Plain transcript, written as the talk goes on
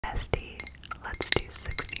bestie. Let's do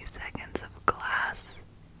 60 seconds of glass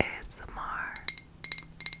ASMR.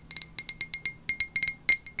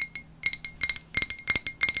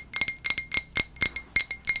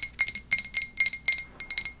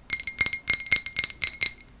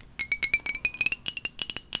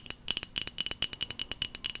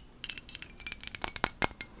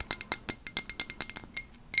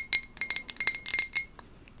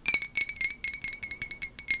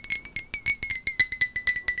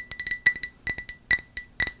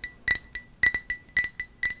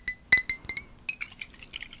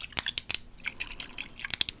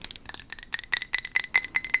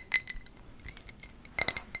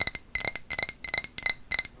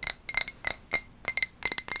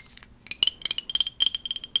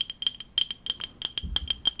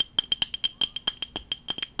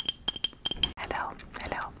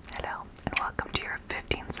 Hello, and welcome to your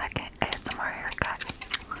 15-second ASMR haircut.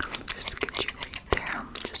 Just get you right there,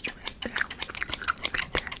 just right there,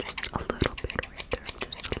 just a little bit right there,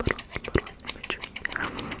 just a little smidge right there.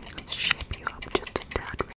 Let's shape you up just a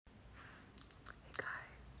tad. Hey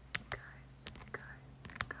guys,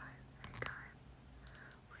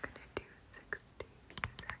 we're gonna do 60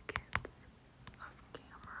 seconds of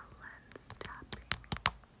camera lens tapping.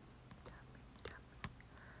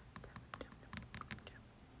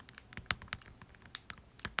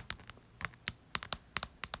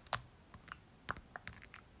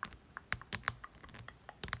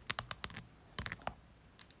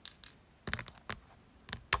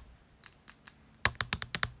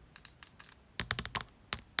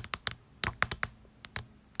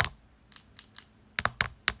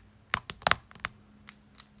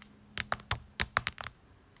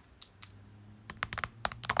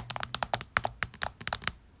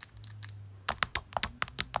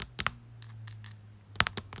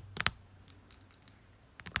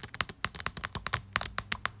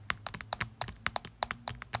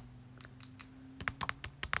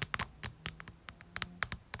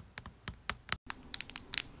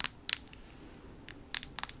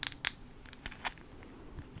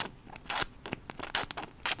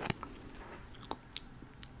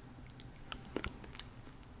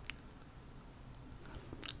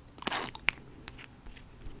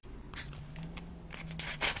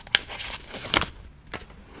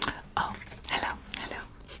 Oh, hello.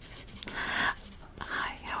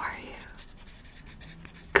 Hi, how are you?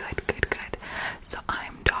 Good. So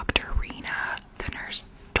I'm Dr. Rina. The nurse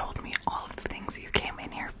told me all of the things you came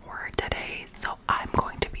in here for today, so I'm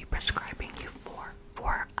going to be prescribing you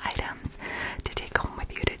four items to take home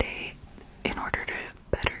with you today in order to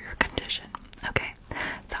better your condition. Okay,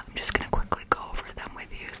 so I'm just gonna quickly go over them with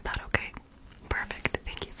you. Is that okay? Perfect.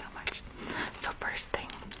 Thank you so much. So first thing,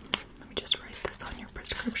 let me just write this on your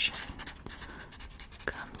prescription.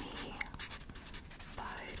 Gummy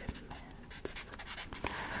vitamins.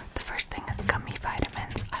 The first thing is gummy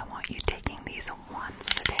vitamins. I want you taking these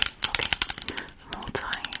once a day, okay?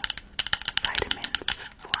 Multi-vitamins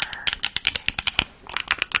for her.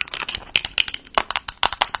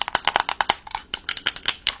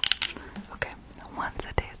 Okay, once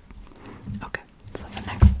a day. Okay, so the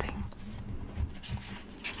next thing.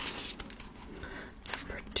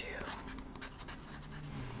 Number 2.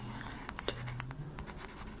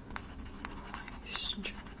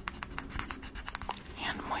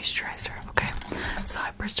 And moisturizer. Okay, so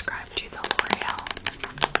I prescribed you the L'Oreal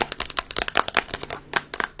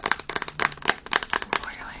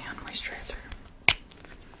hand moisturizer.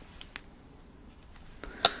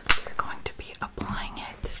 So you're going to be applying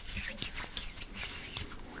it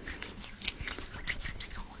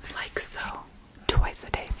like so, twice a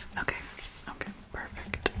day. Okay,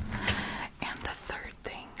 perfect. And the third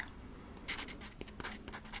thing,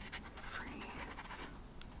 freeze.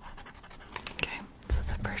 Okay, so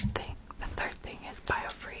the third thing is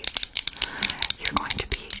BioFreeze. You're going to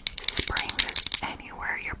be spraying this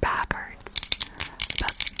anywhere your back hurts,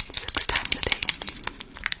 about 6 times a day.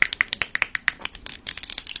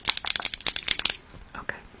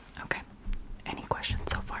 Okay. Any questions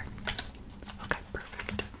so far? Okay,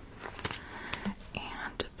 perfect.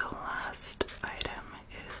 And the last item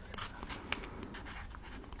is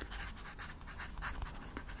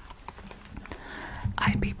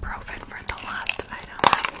ibuprofen for the last item.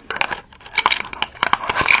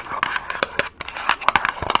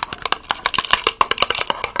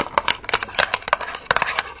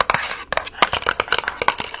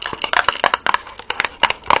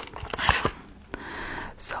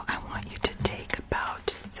 So I want you to take about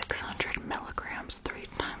 600 milligrams 3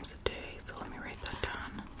 times a day. So let me write that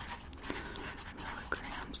down.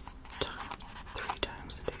 Milligrams 3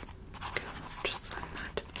 times a day. Okay, let's just sign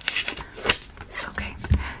that. Okay,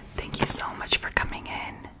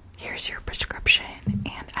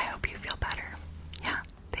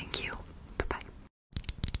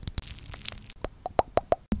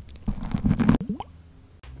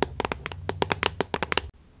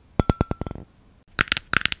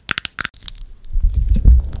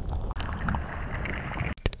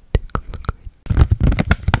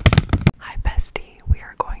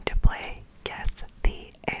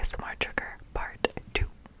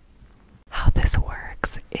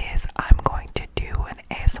 is I'm going to do an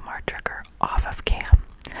ASMR trigger off of cam.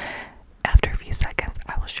 After a few seconds,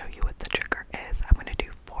 I will show you what the trigger is. I'm going to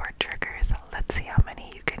do 4 triggers. Let's see how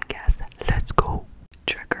many you can guess. Let's go.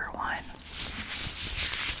 Trigger 1.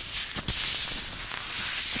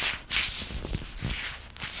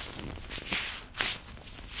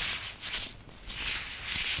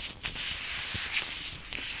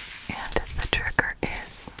 And the trigger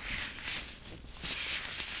is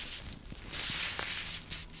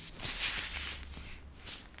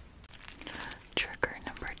trigger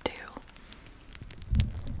number 2.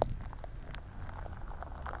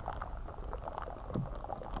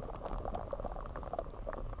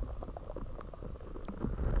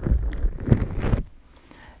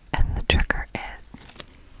 And the trigger is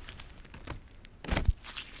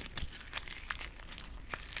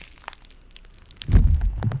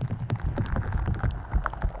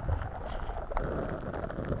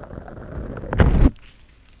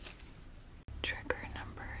trigger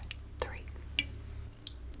number 3.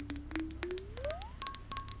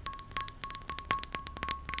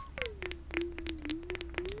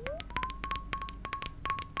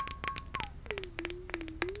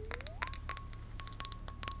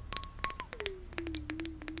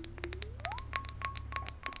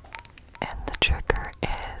 And the trigger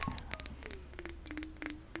is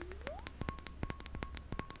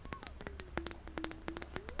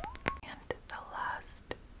and the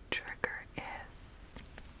last trigger is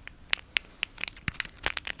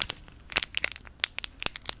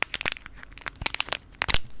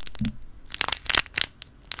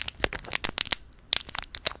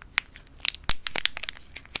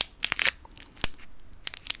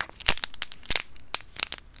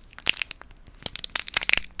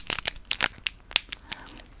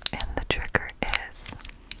and the trigger is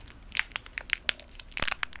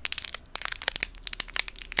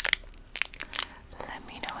let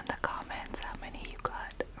me know in the comments how many you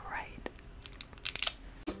got right.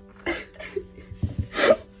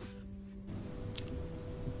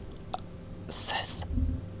 Sis,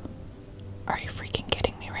 are you freaking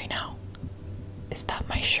kidding me right now? Is that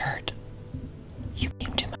my shirt? You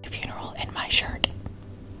came to my funeral in my shirt.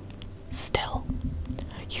 Still,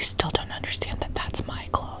 you still don't understand that that's my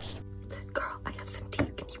clothes. Girl, I have some tea.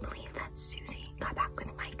 Can you believe that Susie got back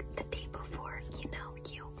with Mike the day before? You know,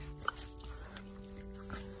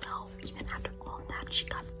 I know, even after all that, she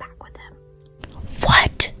got back with him.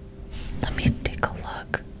 What? Let me take a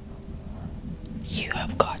look. You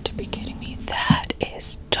have got to be kidding me. That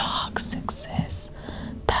is toxic, sis.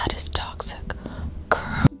 That is toxic.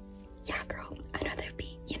 Girl. Yeah, girl, I'd rather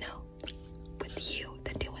be, with you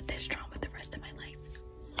than deal with this trauma the rest of my life.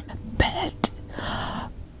 Bet.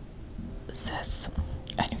 Sis,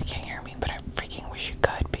 I know you can't hear me, but I freaking wish you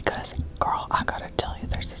could because, girl, I gotta tell you,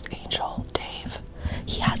 there's this angel, Dave.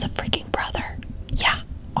 He has a freaking brother. Yeah,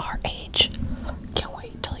 our age. Can't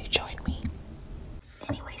wait till you join me.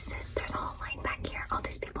 Anyway, sis, there's a whole line back here. All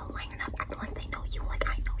these people lining up acting like they know you like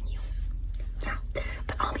I know you. Yeah,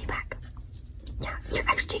 but I'll be back. Yeah, your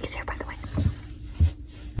ex Jake is here, by the way.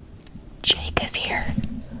 Jake is here.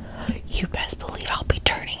 You best believe I'll be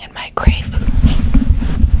turning in my grave.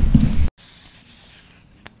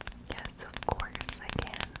 Yes, of course I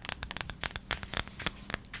can.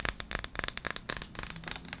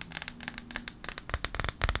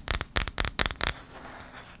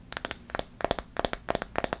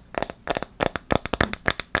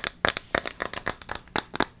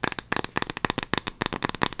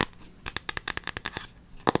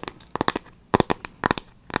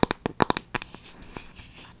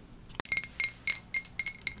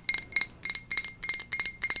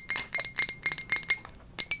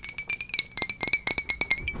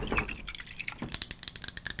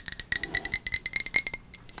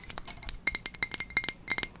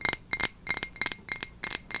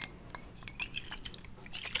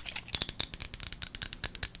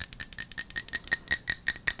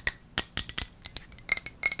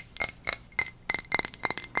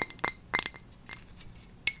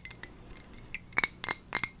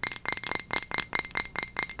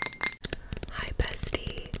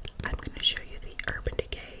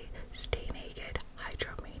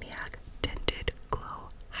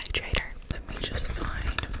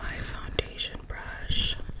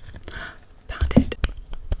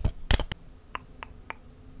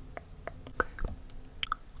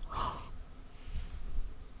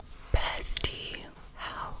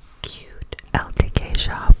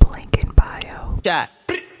 Shot.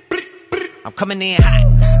 I'm coming in hot.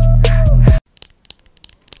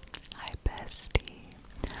 Hi, bestie.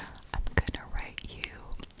 I'm gonna write you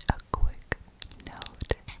a quick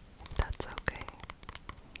note. That's okay.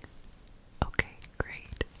 Okay,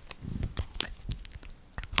 great.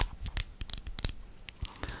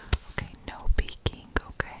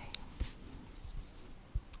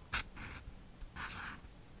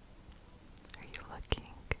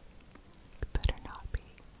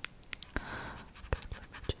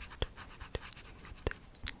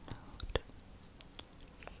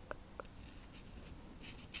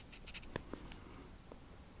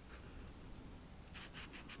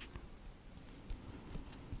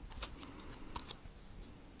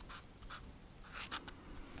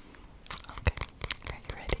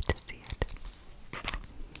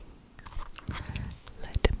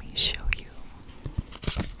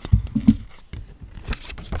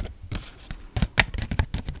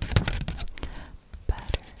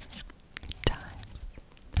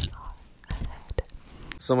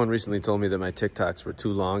 Someone recently told me that my TikToks were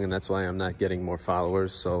too long and that's why I'm not getting more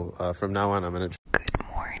followers. So from now on, I'm going to... Good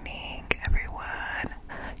morning, everyone.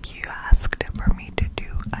 You asked for me to do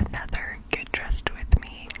another Get Dressed With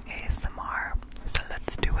Me ASMR, so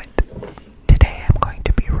let's do it. Today I'm going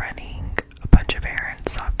to be running a bunch of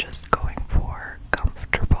errands, so I'm just going for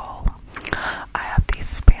comfortable. I have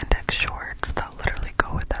these spandex shorts that literally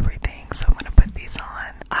go with everything, so I'm going to put these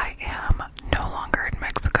on. I am no longer in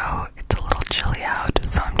Mexico. It's a little chilly out,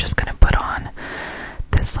 so I'm just going to put on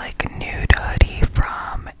this like nude hoodie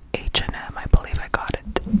from H&M. I believe I got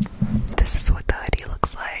it. This is what the hoodie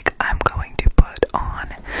looks like. I'm going to put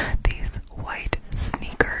on these white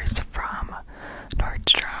sneakers from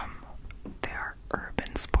Nordstrom. They are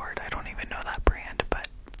Urban Sport. I don't even know that brand, but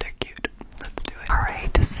they're cute. Let's do it.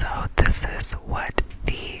 Alright, so this is what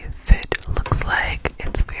the fit looks like.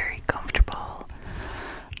 It's very comfortable.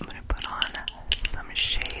 I'm gonna put on some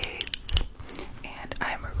shades and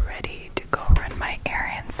I'm ready to go run my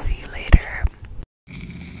errands. See you later.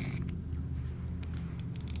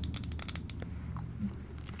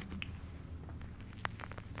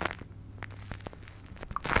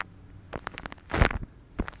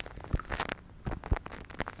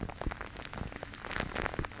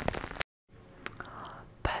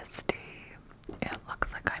 Bestie, it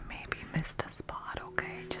looks like I maybe missed a spot, okay?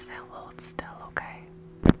 Just hold still, okay?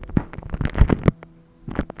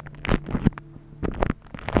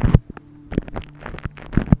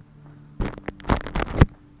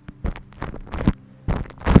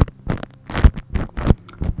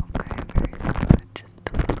 Okay, very good. Just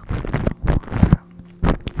a little bit more.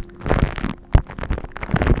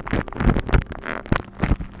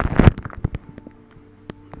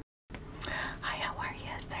 Hi, how are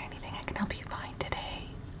you? Is there anything I can help you find today?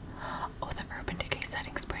 Oh, the Urban Decay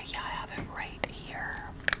setting spray. Yeah, I have it right here.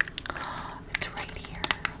 It's right here.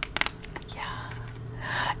 Yeah.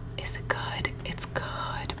 Is it good? It's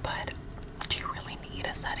good, but do you really need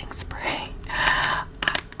a setting spray?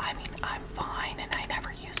 I mean, I'm fine and I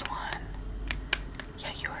never use one.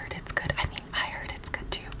 Yeah, you heard it's good. I mean, I heard it's good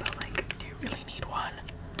too, but like, do you really need one?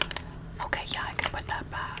 Okay, yeah, I can put that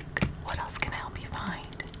back. What else can I help you find?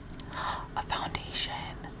 A foundation.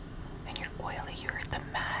 And you're oily. You heard the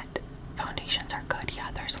matte foundations are good.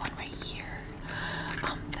 Yeah, there's one right here.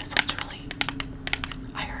 This one's really,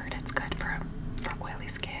 I heard it's good for oily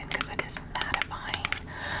skin because it is mattifying.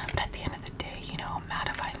 But at the end of the day, you know,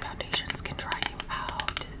 mattifying foundations can dry you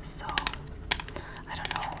out. So, I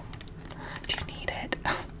don't know. Do you need it?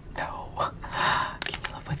 No. Can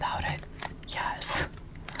you live without it? Yes.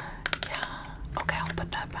 Yeah. Okay, I'll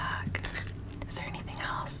put that back. Is there anything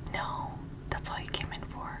else? No. That's all you came in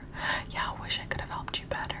for. Yeah, I wish I could have helped you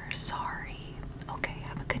better. Sorry. Okay,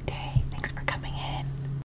 have a good day. Thanks for coming in.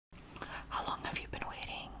 How long have you been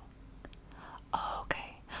waiting? Oh,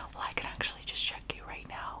 okay. Well, I can actually just check you right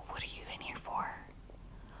now. What are you in here for?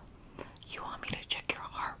 You want me to check your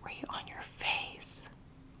heart rate on your face?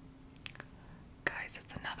 Guys,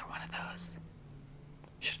 it's another one of those.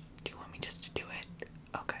 Do you want me just to do it?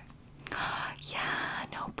 Okay. Yeah,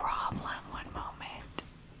 no problem. One moment.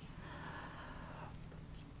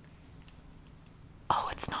 Oh,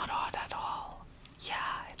 it's not odd at all. Yeah,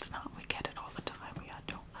 it's not. We get it all the time. Yeah,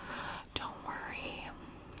 don't worry.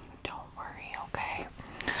 Don't worry, okay?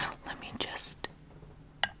 Let me just...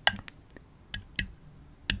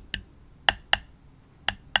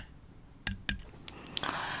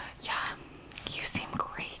 Yeah, you seem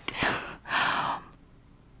great.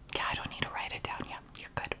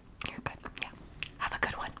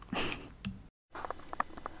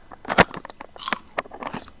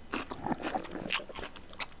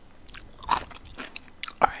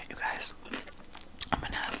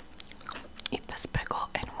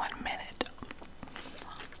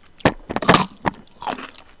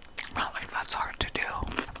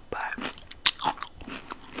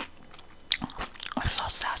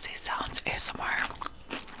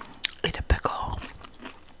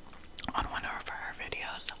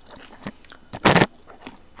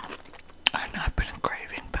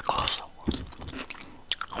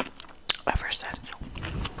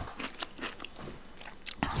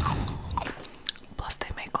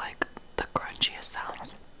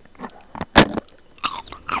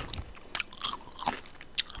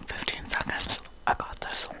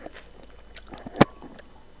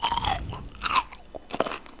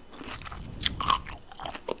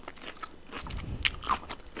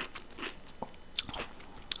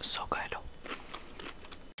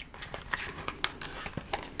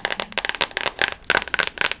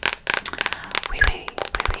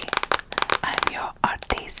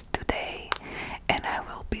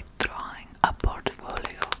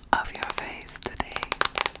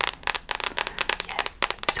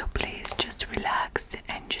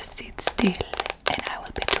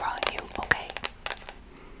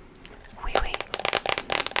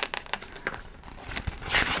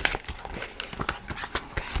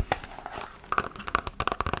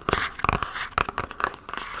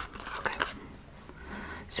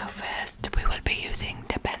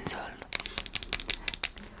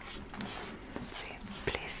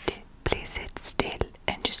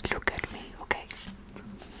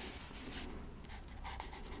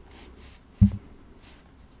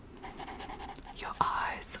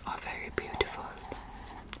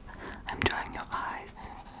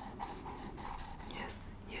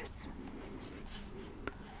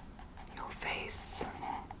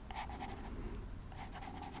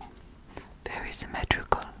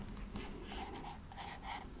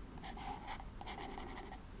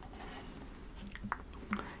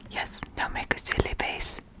 Yes, now make a silly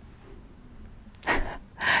face.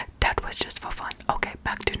 That was just for fun. Okay,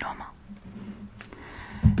 back to normal.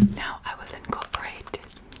 Now I will incorporate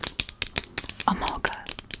a mocha.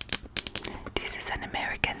 This is an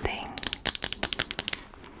American thing,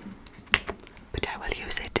 but I will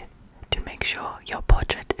use it to make sure your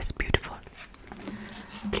portrait is beautiful.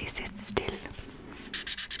 Please sit still.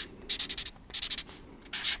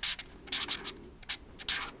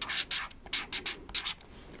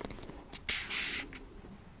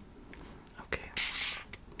 Okay.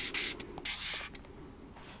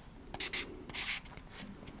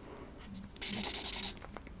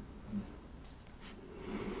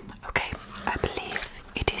 Okay, I believe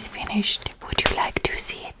it is finished. Would you like to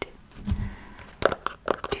see it?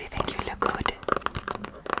 Do you think you look good?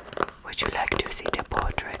 Would you like to see the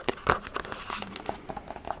portrait?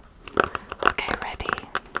 Okay, ready?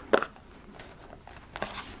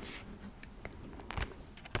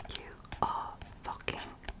 You are fucking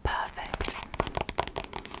perfect.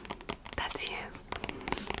 That's you.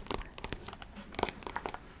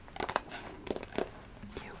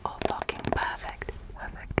 You are fucking perfect.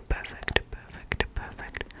 Perfect, perfect, perfect,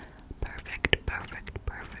 perfect, perfect, perfect,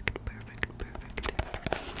 perfect, perfect, perfect.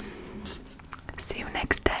 See you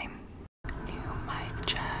next time. New mic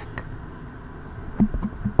check.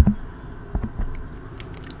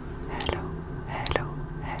 Hello, hello,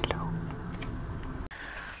 hello.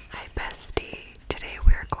 Hi bestie. Today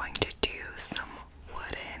we're going to do some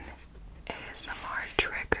wooden ASMR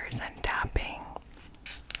triggers and tapping.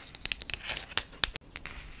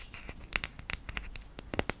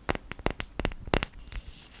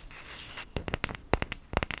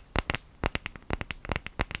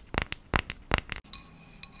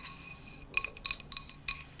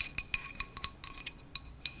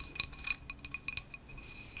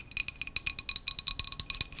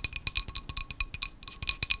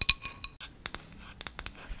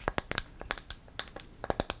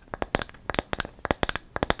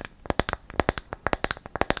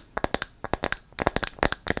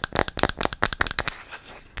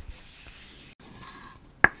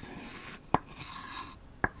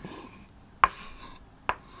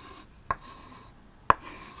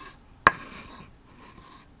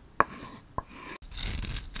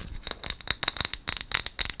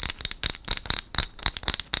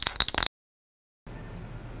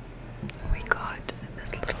 We got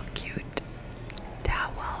this little cute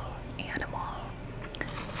towel animal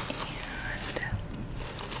and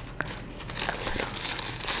a little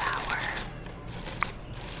flower.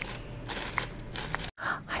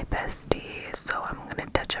 Hi bestie, so I'm gonna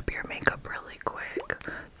touch up your makeup really quick.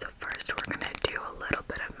 So first we're gonna do a little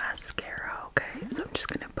bit of mascara, okay? So I'm just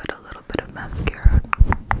gonna put a little bit of mascara.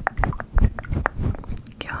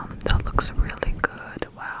 Yeah, that looks really good.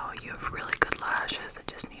 Wow, you have really good lashes. I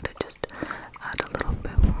just need to add a little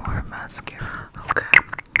bit more mascara. Okay,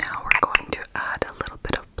 now we're going to add a little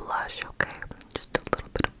bit of blush, okay? Just a little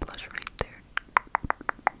bit of blush right there.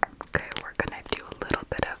 Okay, we're gonna do a little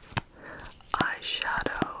bit of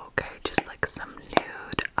eyeshadow, okay? Just like some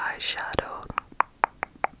nude eyeshadow.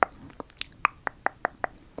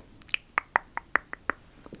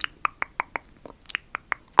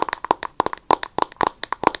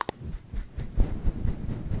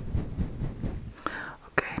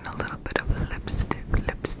 Okay, and a little bit of lipstick,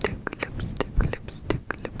 lipstick, lipstick, lipstick,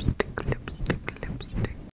 lipstick, lipstick,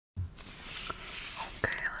 lipstick.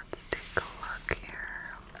 Okay, let's take a look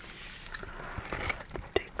here. Let's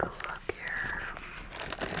take a look here.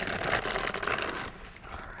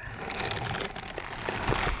 Alright.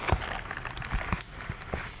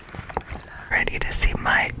 Ready to see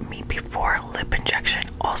me before lip injection,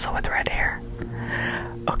 also with red hair.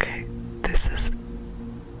 Okay, this is.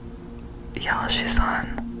 Y'all, she's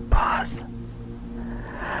on pause.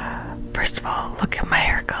 First of all, look at my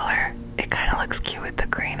hair color. It kind of looks cute with the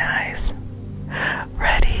green eyes.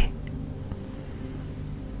 Ready?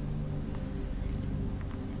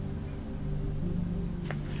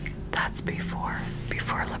 That's before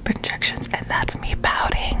lip injections, and that's me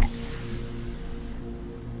pouting.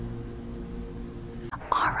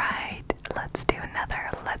 Alright, let's do another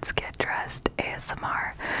Let's Get Dressed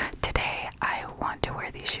ASMR. Today I want to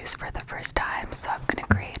wear these shoes for the first time, so I'm gonna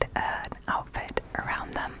create an outfit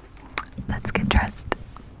around them. Let's get dressed.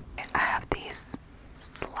 I have these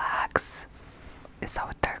slacks. Is that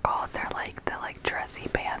what they're called? They're like the dressy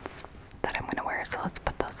pants that I'm gonna wear, so let's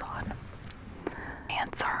put those on.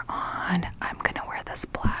 Pants are on. I'm gonna wear this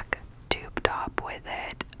black tube top with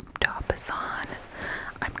it. Top is on.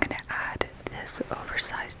 I'm gonna add this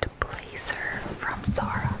oversized blazer from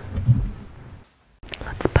Zara.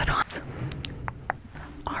 Let's put on.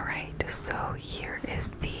 Alright, so here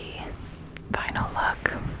is the final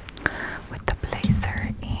look with the blazer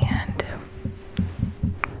and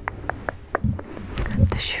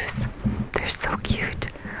the shoes. They're so cute.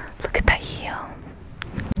 Look at that heel.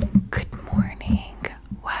 Good morning.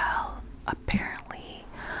 Well, apparently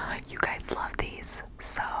you guys love these,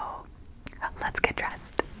 so let's get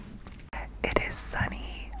dressed. It is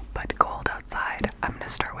sunny but cold outside. I'm gonna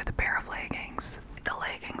start with a pair of leggings. The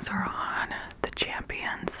leggings are on. The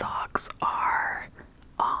Champion socks are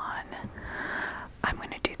on. I'm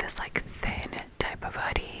gonna do this like thin type of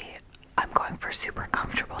hoodie. I'm going for super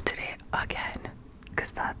comfortable today again,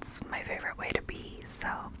 because that's my favorite way to be. So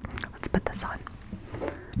let's put this on.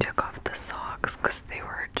 Took off the socks because they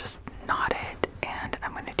were just knotted, and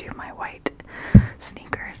I'm gonna do my white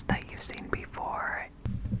sneakers that you've seen before.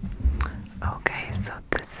 Okay, so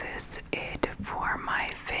this is it for my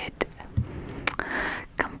fit.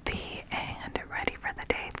 Comfy and ready for the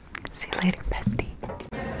day. See you later, bestie.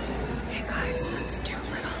 Hey guys, let's do a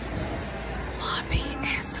little lobby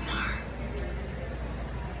ASMR.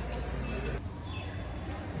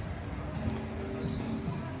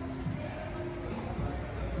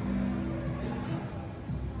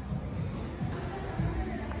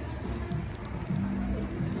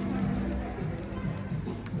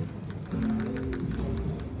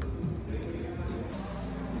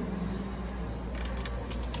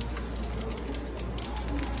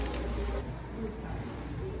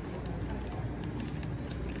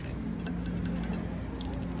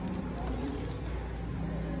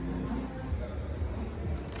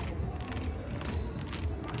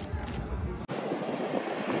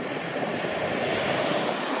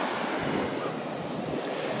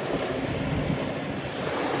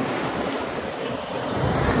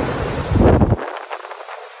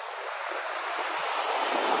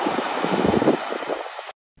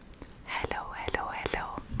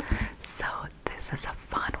 Hello. So this is a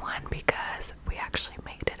fun one because we actually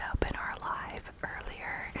made it up in our live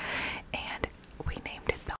earlier, and we named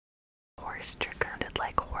it the horse trigger. It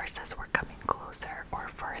like horses were coming closer or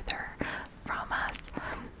further from us.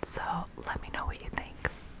 So let me know what you think.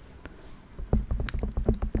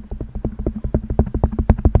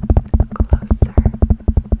 Closer,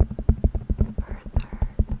 further,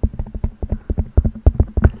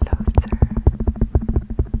 closer.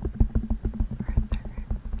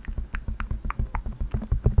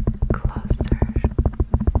 Closer,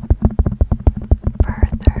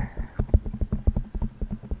 further,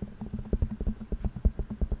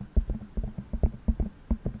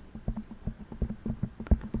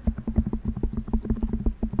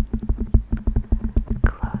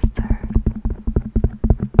 closer.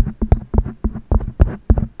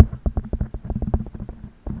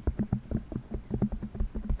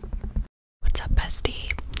 What's up,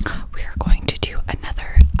 bestie? We are going to do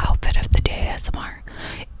another outfit of the day ASMR.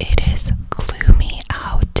 It is gloomy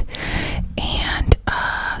out, and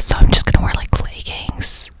so I'm just gonna wear like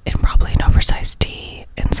leggings and probably an oversized tee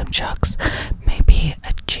and some chucks, maybe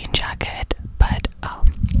a jean jacket, but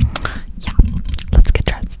yeah, let's get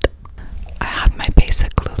dressed. I have my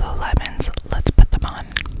basic Lululemons. Let's put them on.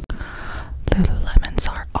 Lululemons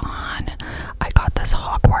are on. I got this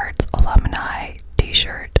Hogwarts alumni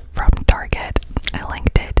t-shirt from Target. I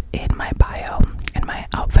linked it in my bio in my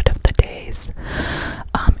outfit of the days,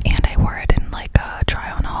 and I wore it in like a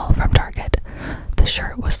try on haul from Target. The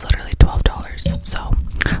shirt was literally $12, so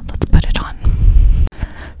let's put it on.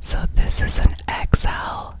 So this is an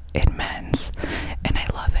XL in men's, and I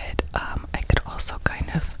love it. I could also kind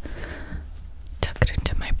of tuck it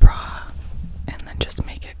into my bra and then just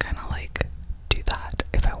make it kind of like do that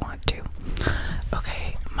if I want to.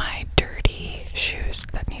 Okay, my dirty shoes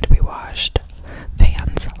that need to be washed.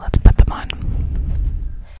 Vans, let's put them on.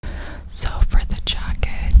 So for the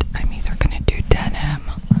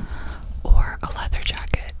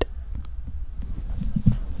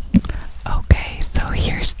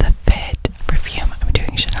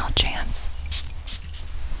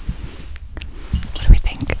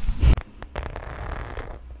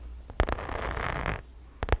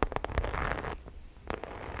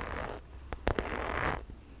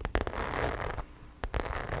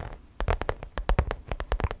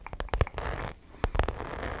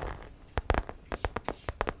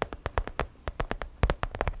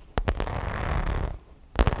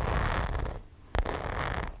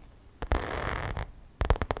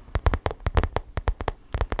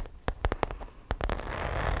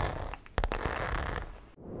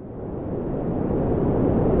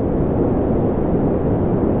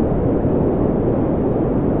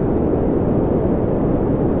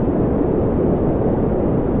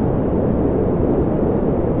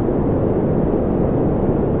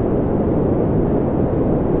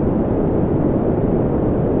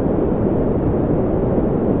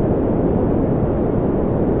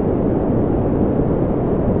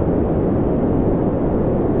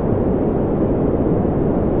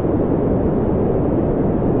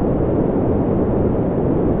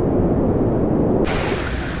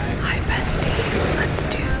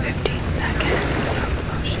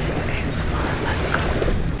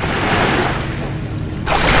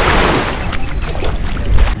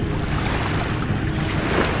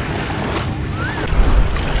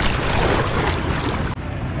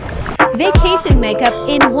makeup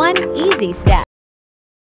in one easy step.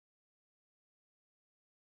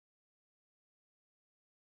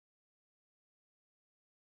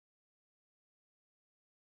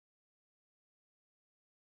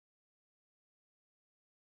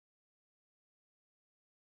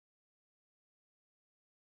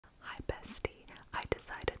 Hi bestie, I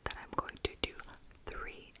decided that I'm going to do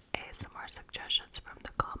 3 ASMR suggestions from the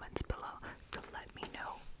comments below, so let me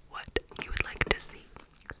know what you would like to see.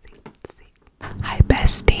 Hi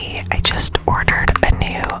bestie, I just ordered a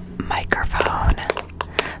new microphone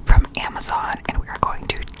from Amazon and we are going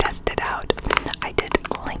to test it out. I did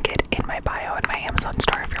link it in my bio in my Amazon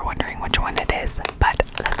store if you're wondering which one it is, but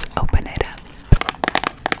let's open it up.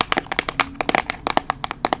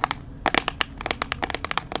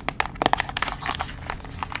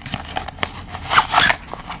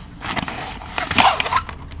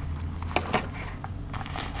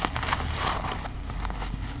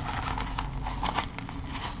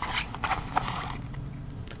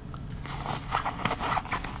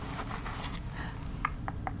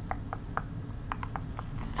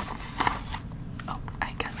 Oh,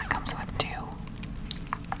 I guess it comes with 2.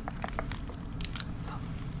 So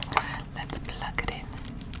let's plug it in.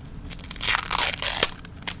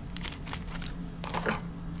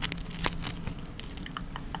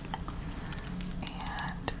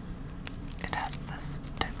 And it has this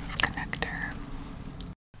type of connector.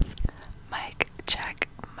 Mic check,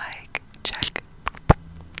 mic check.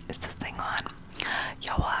 Is this thing on?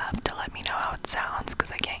 Y'all will have to let me know how it sounds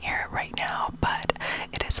because I can't hear it right now, but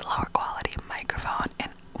it is a lower quality microphone,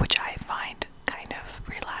 and which I find kind of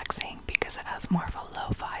relaxing because it has more of a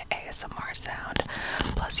lo-fi ASMR sound.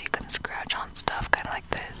 Plus you can scratch on stuff kind of like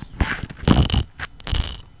this.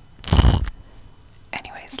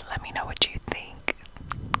 Anyways, let me know what you think.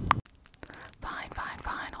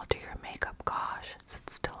 Fine, I'll do your makeup. Gosh, is it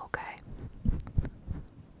still okay?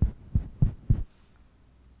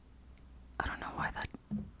 I don't know why that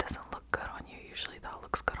doesn't look good on you. Usually that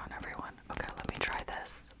looks good on everyone. Okay, let me try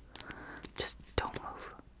this.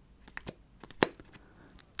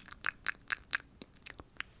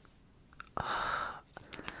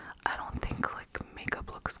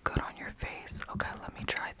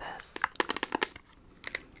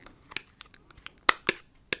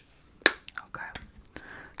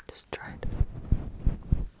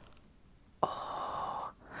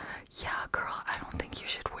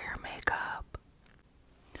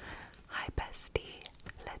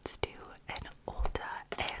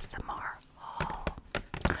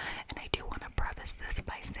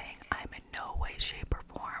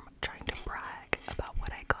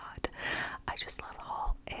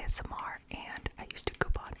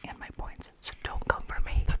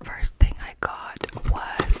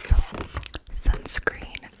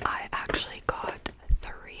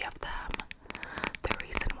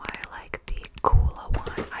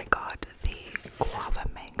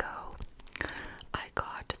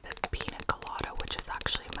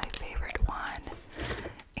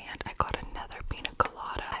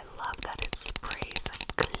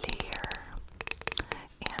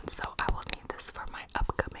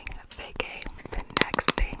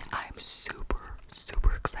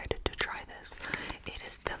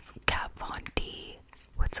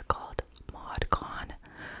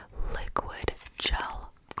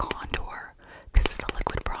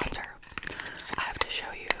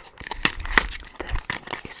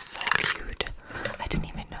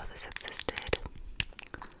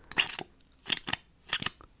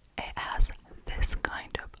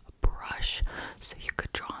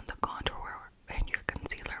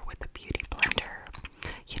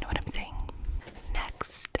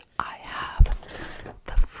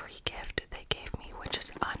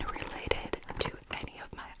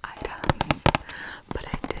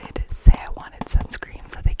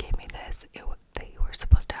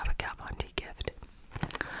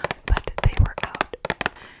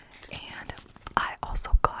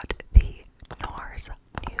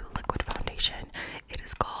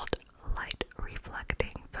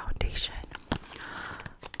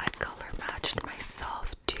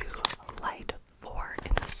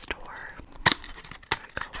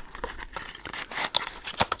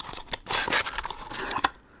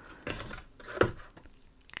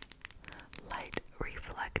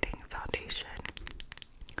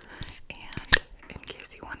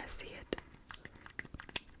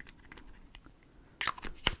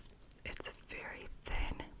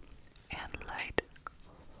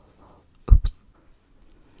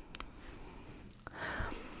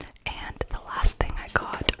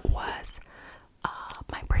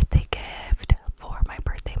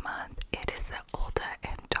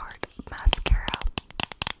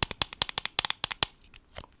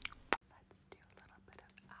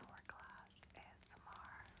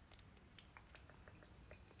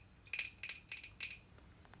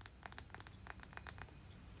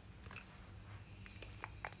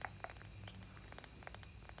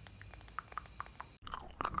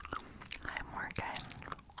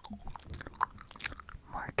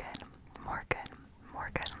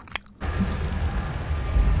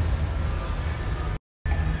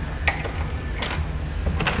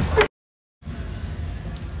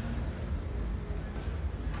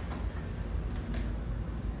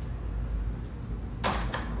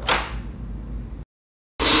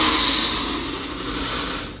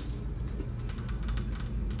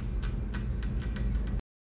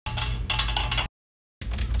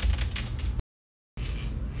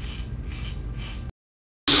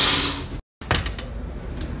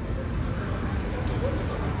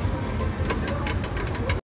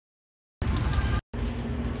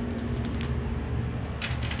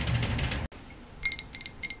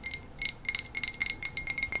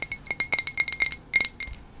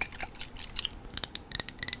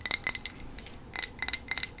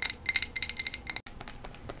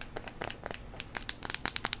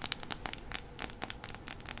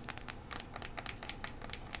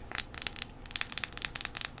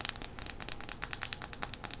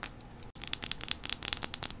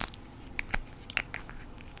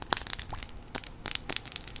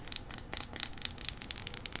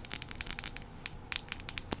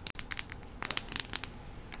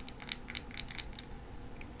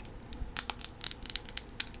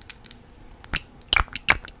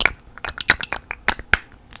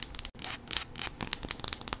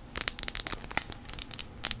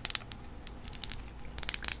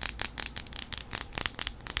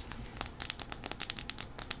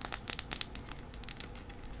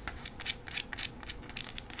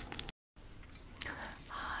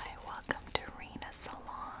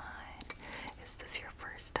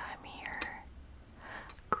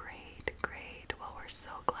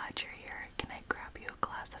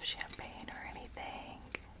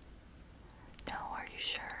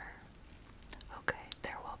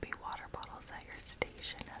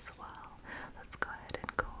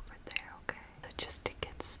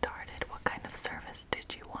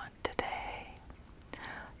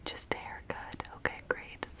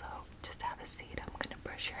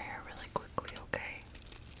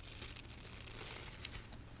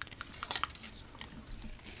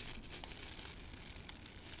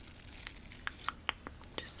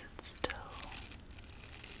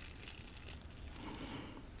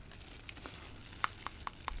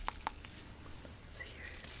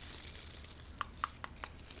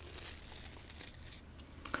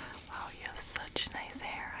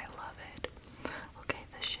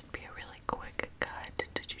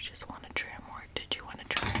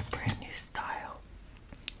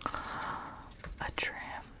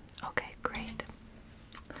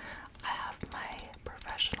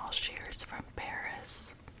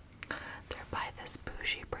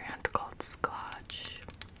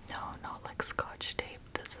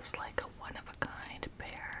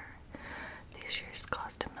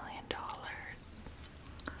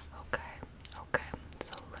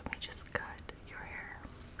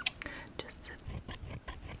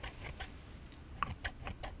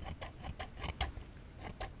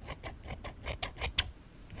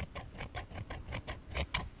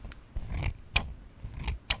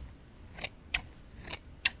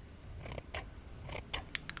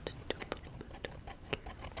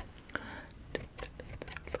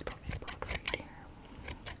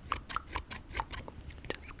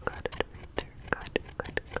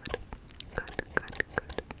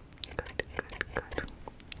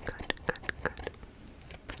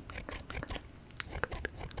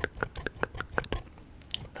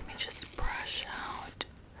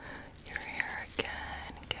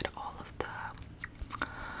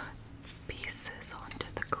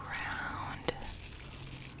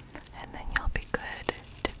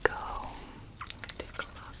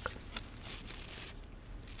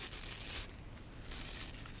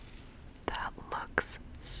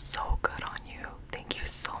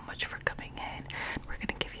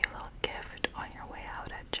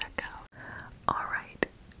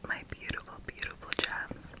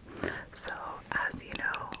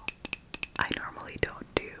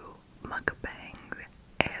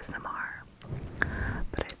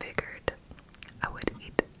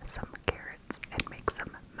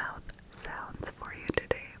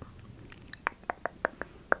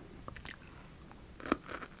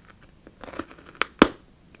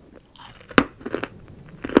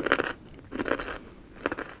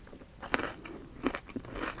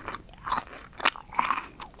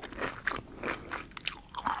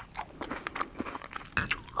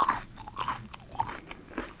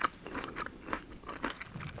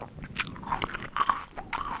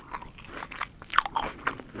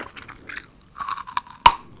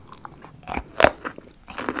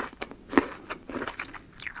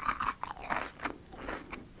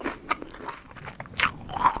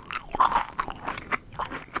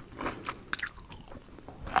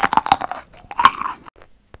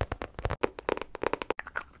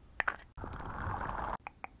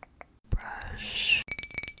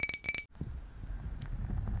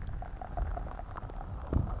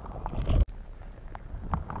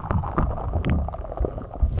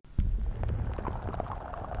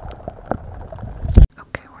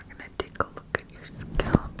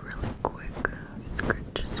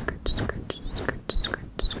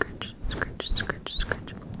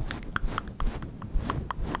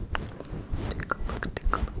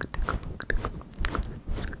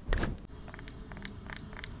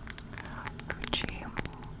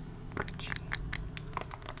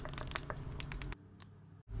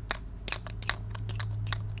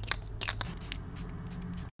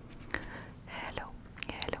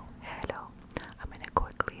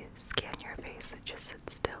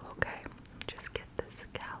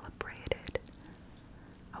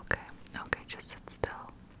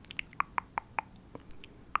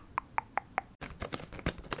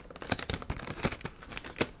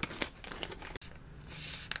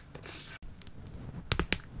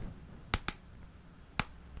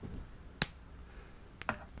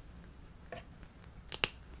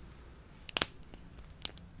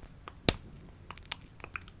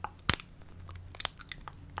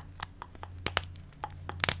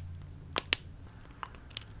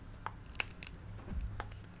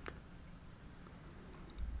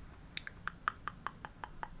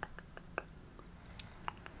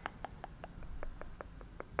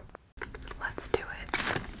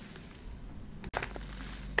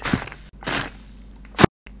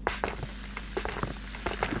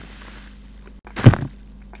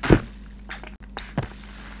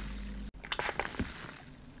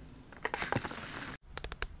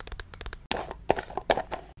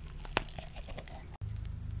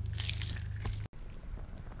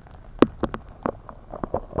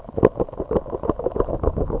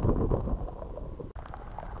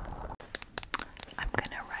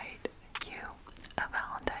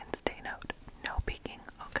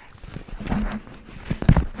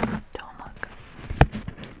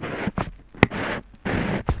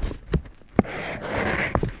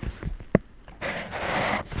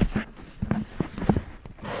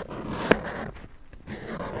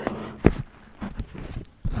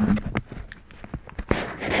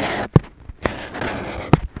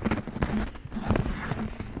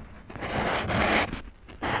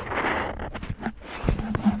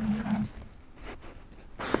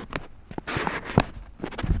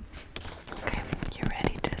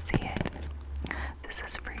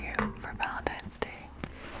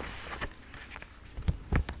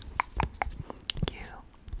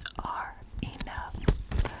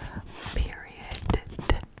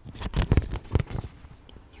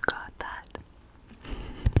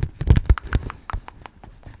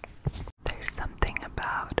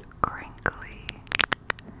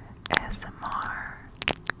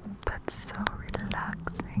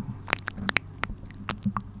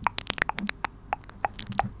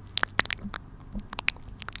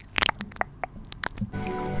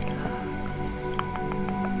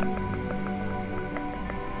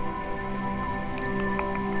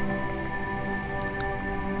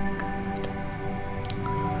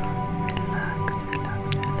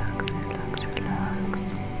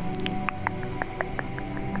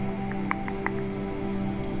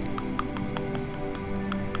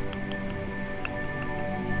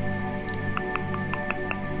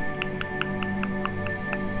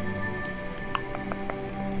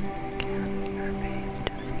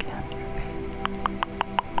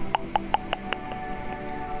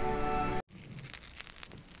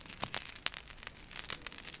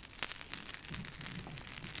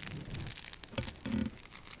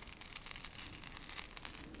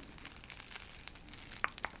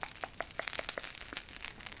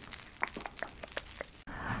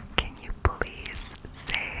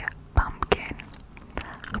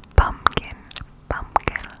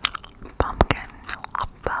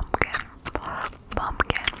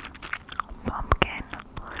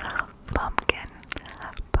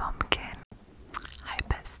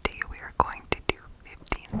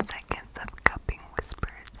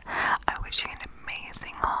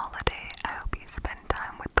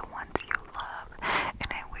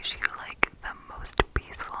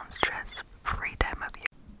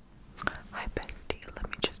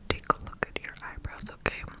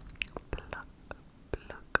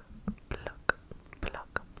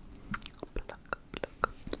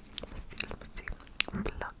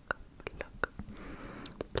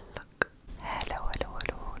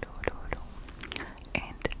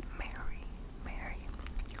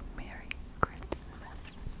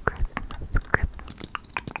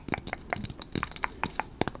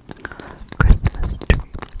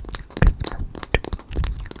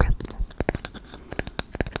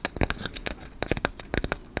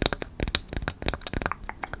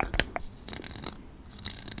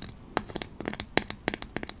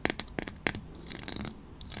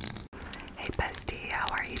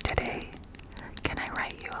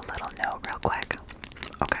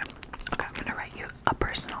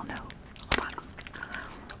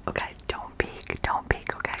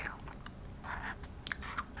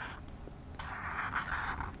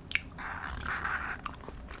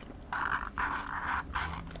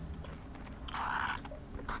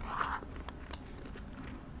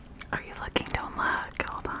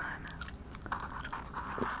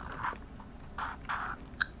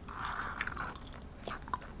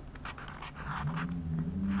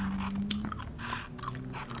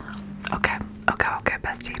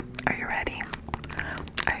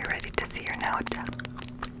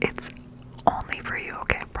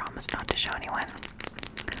 promise not to show anyone.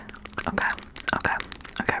 Okay, okay,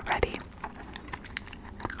 okay, ready?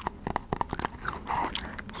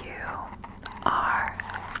 You are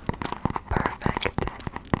perfect.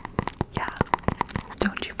 Yeah,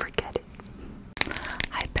 don't you forget it.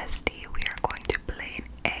 Hi bestie, we are going to play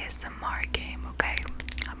an ASMR game, okay?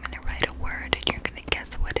 I'm gonna write a word and you're gonna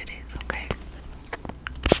guess what it is, okay?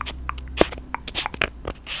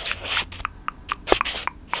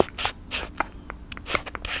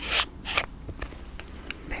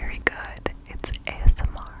 Very good. It's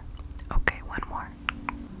ASMR. Okay, one more.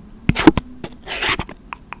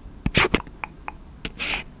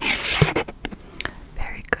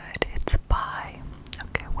 Very good. It's pie.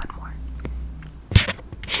 Okay, one more.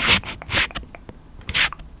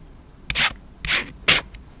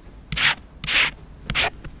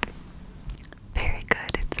 Very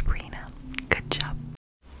good. It's Rina. Good job.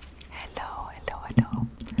 Hello, hello, hello.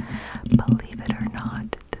 Believe it or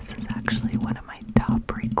not, this is actually one of my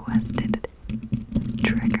top requested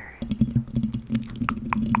triggers.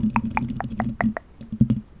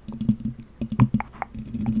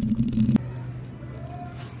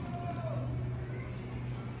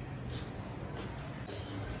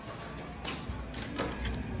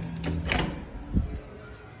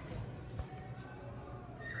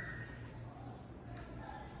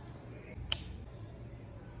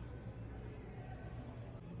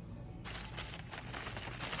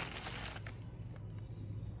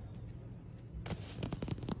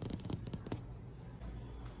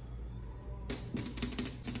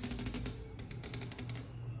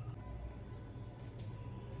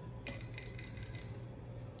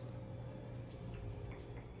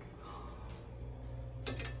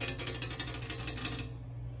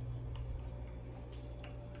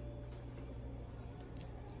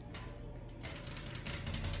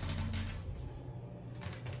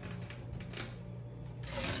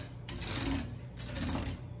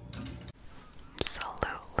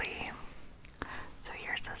 Absolutely. So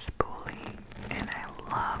here's a spoolie, and I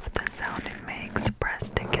love the sound it makes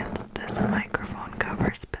pressed against this microphone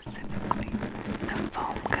cover specifically, the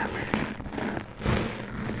foam cover.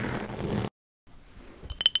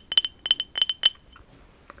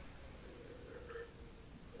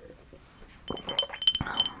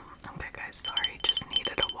 Okay guys, sorry, just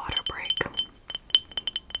needed a water break.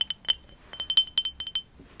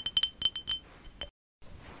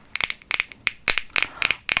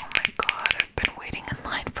 Oh my god, I've been waiting in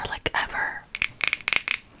line for like ever.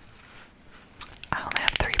 I only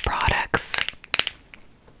have 3 products.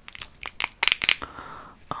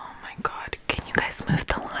 Oh my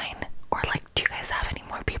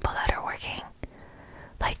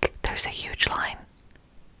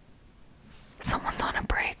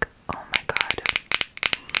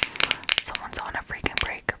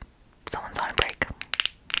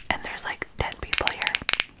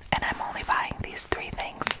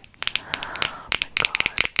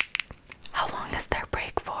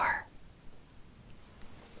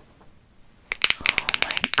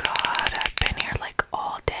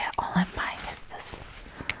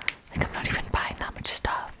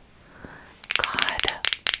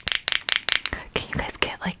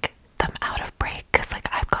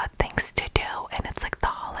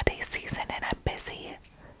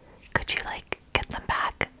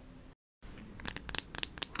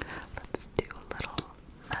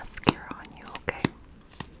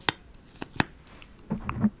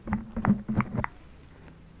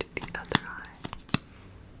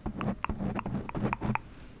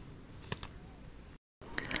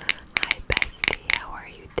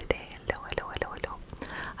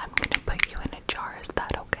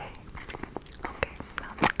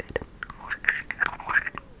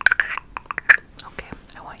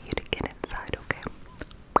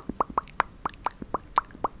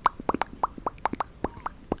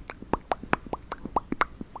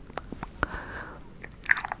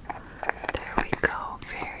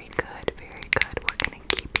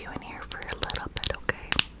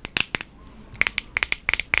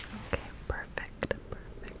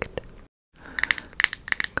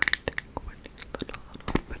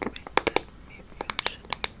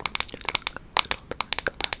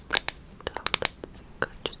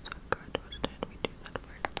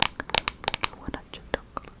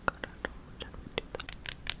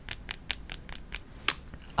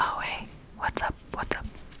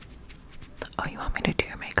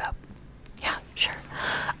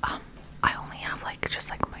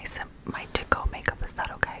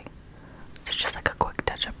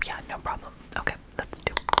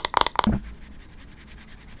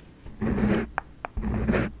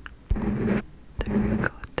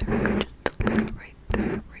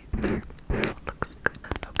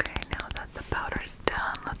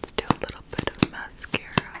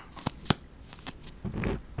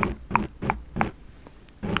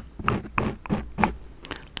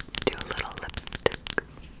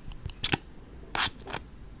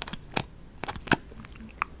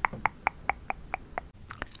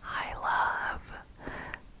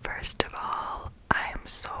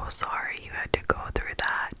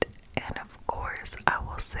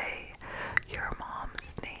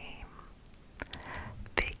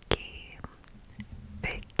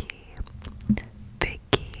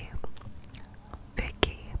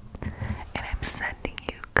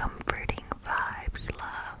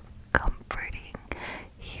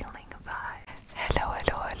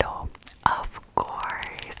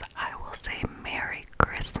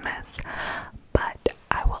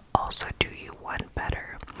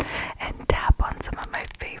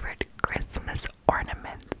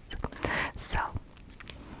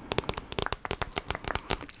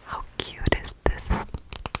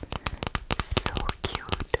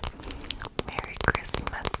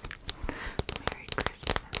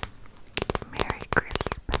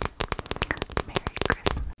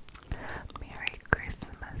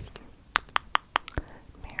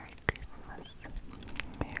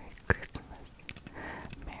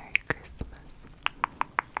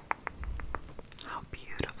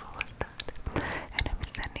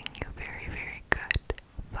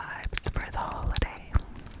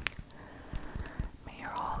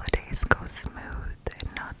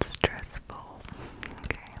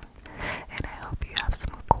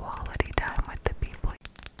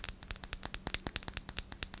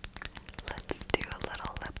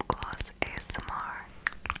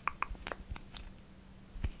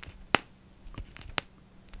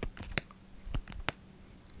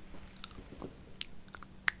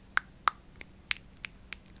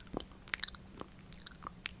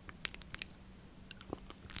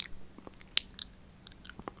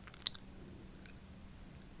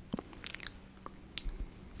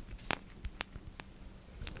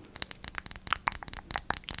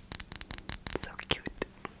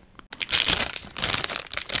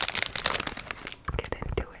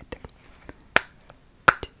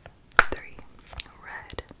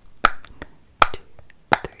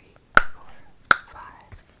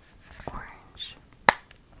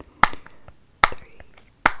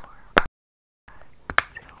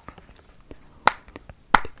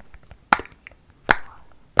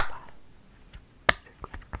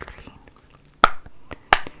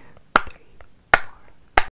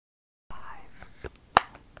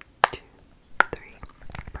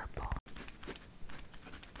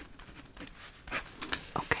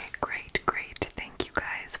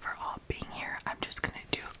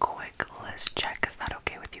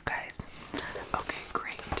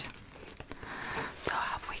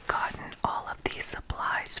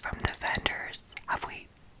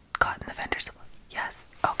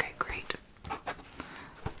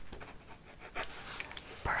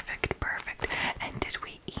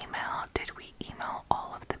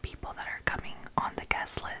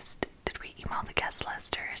guest list? Did we email the guest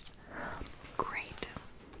listers? Great.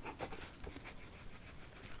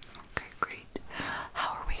 Okay, great.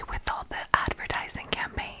 How are we with all the advertising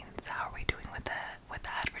campaigns? How are we doing with the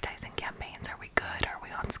advertising campaigns? Are we good? Are we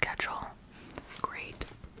on schedule? Great.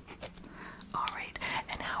 All right.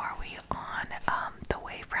 And how are we on the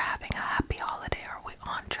way for having a happy holiday? Are we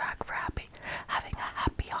on track for having a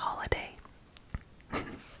happy holiday?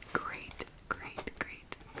 Great, great,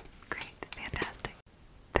 great, great, fantastic.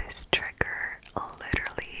 This trigger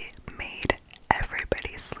literally made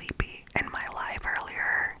everybody sleepy in my live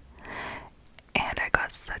earlier, and I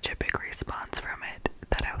got such a big response from it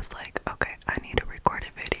that I was like, okay, I need to record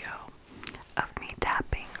a video.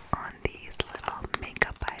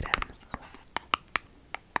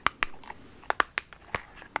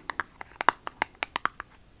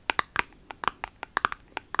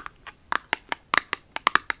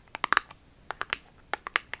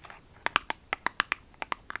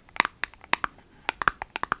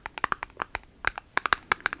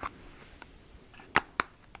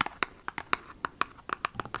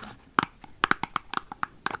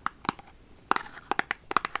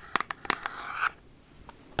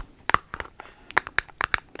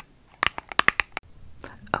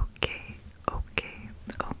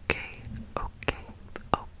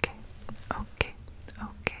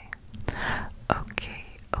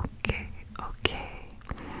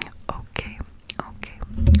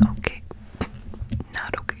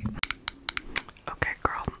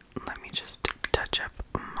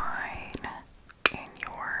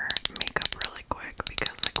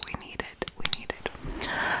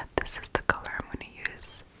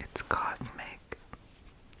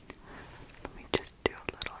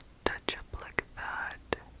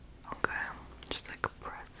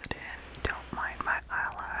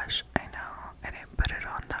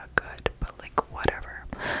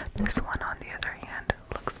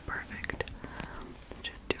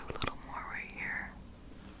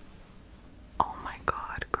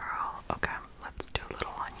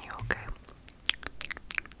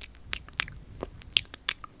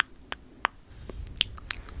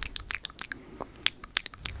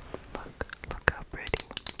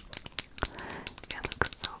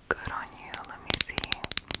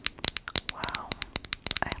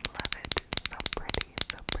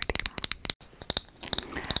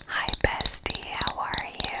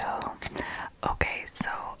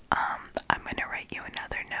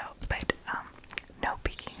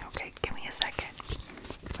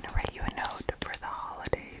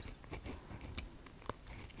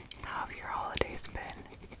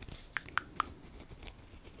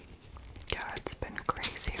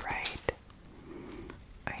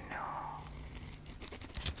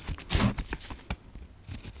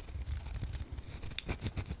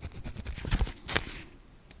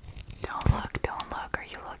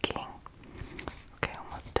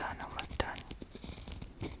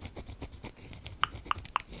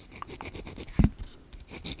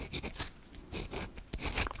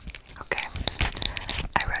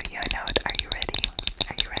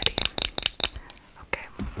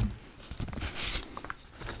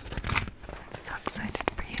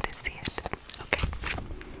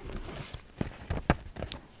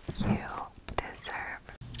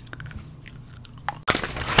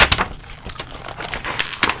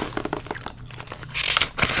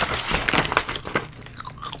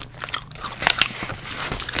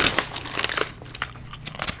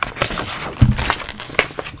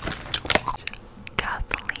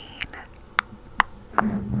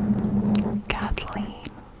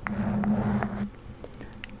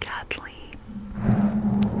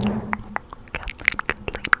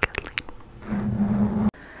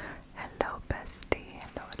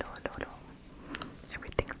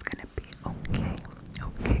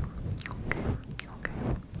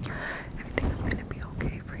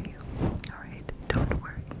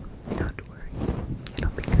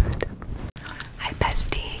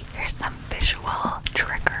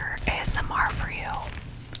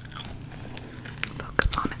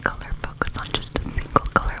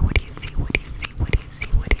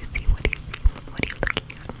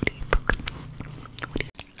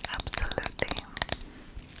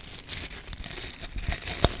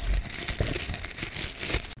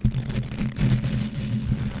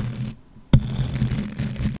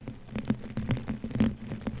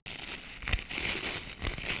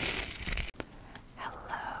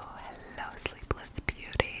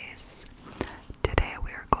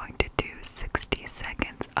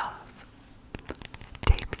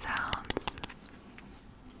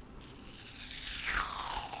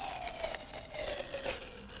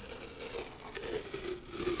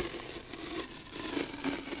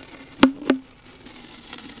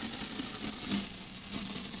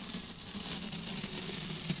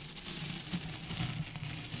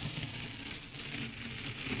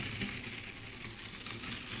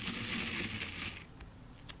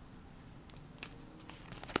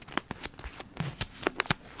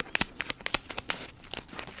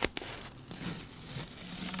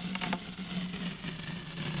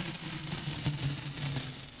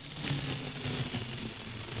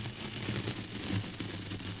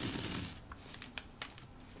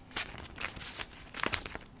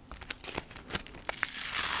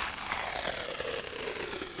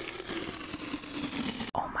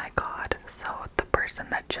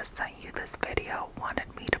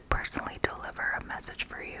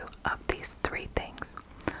 of these three things.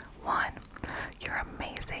 1, you're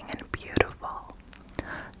amazing and beautiful.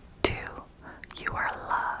 2, you are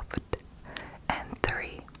loved. And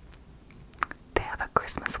 3, they have a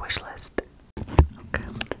Christmas wish list. Okay,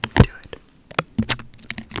 let's do it.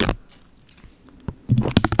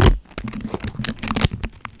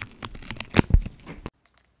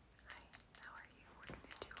 Hi, how are you? We're going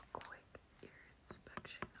to do a quick ear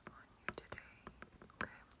inspection on you today.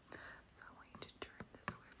 Okay, so I want you to turn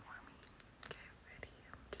this way for me. Okay, ready?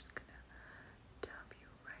 I'm just going to dab you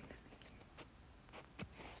right in the ear.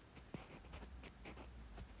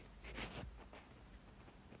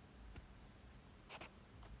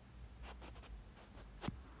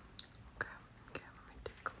 Okay, let me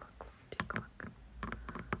take a look.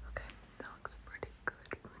 Okay, that looks pretty good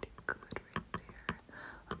right there.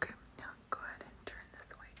 Okay, now go ahead and turn this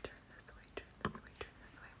way, turn this way, turn this way, turn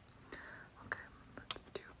this way. Okay, let's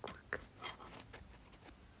do quick.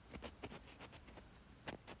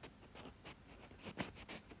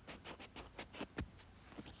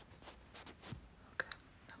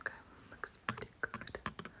 Okay, looks pretty good.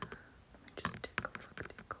 Let me just take a look.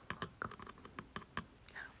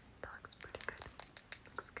 Yeah, that looks pretty good.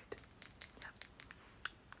 Looks good. Yep.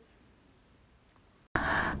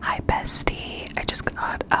 Hi bestie, I just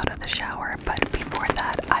got out of the shower, but before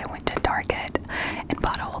that I went to Target and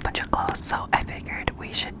bought a whole bunch of clothes, so I figured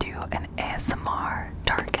we should do an ASMR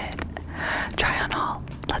Target try on haul.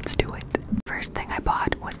 Let's do it. First thing I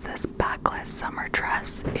bought was this backless summer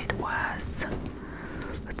dress. It was,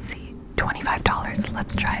 let's see, $25.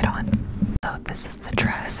 Let's try it on. So this is the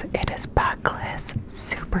dress. It is backless,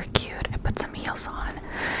 super cute. I put some heels on,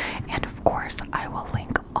 and of course I will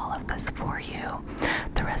link all of this for you.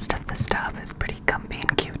 The rest of the stuff is pretty comfy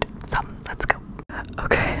and cute, so let's go.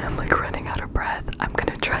 Okay, I'm like running out of breath. I'm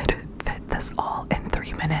gonna try to fit this all in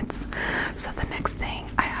 3 minutes. So the next thing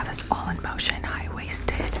I have is all in motion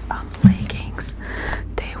high-waisted leggings.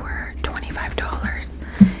 They were $25,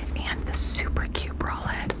 and the super cute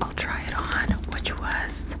bralette, I'll try it on, which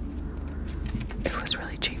was, it was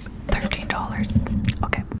really cheap, $13.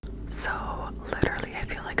 Okay, so literally I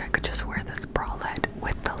feel like I could just wear this bralette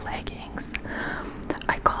with the leggings.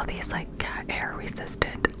 I call these like cat hair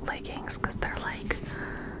resistant leggings because they're like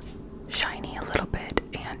shiny a little bit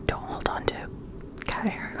and don't hold on to cat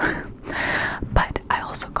hair. But I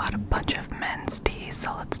also got a bunch of men's tees,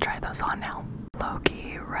 so let's try those on now.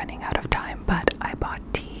 Low-key running out of time, but I bought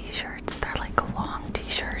t-shirts. They're like long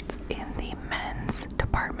t-shirts in the men's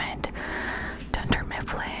department. Dunder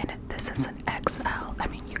Mifflin. This is an XL. I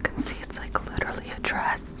mean, you can see it's like literally a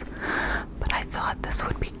dress, but I thought this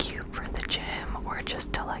would be cute for the gym or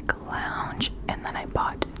just to like lounge, and then I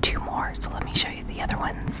bought 2 more, so let me show you the other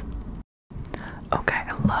ones. Okay,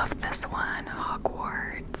 I love this one.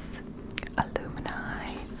 Hogwarts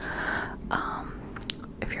Alumni.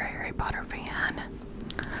 If you're a Harry Potter fan.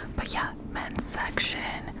 But yeah, men's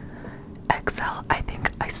section. XL.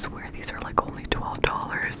 I swear these are like only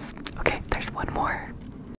 $12. Okay, there's one more.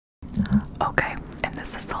 Okay, and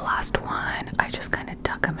this is the last one. I just kind of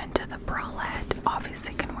tuck them into the bralette.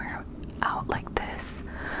 Obviously can wear them out like this,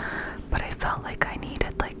 but I felt like I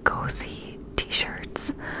needed like cozy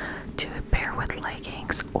t-shirts to pair with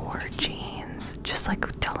leggings or jeans, just like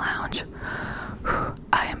to lounge.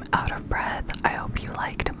 I am out of breath. I hope you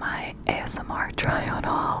liked my ASMR try on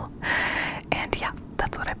haul. And yeah,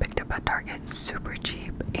 that's what I picked up at Target. Super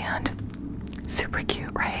cheap and super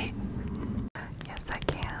cute, right? Yes, I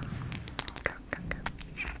can. Go.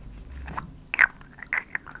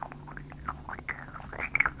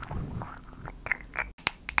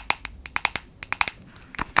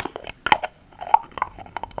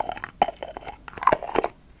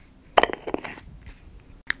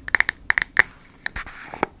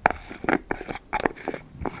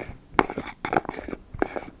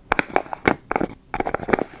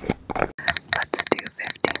 Let's do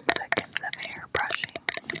 15 seconds of hair brushing.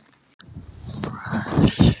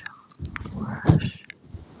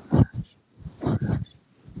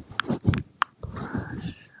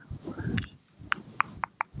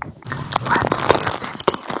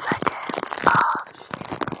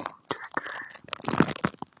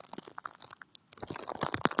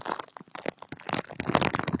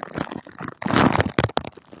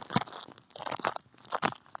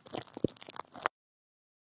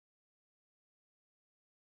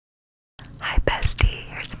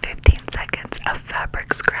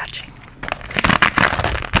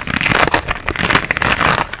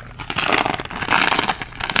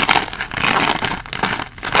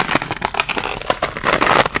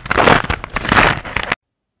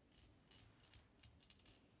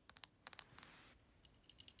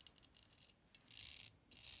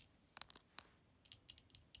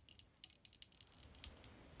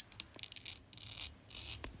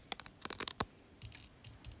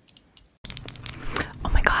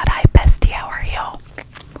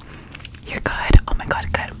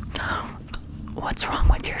 wrong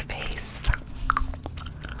with your face?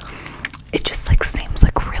 It just like seems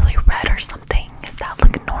like really red or something. Is that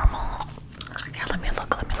like normal? Here, let me look.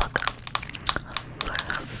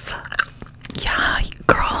 Yeah,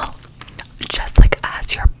 girl. Just like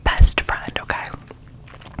as your best friend, okay?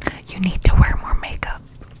 You need to wear more makeup.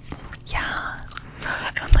 Yeah.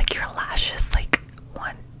 And like your lashes, like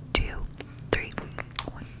 1, 2, 3.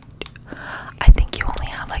 1, 2. I think you only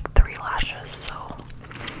have like 3 lashes, so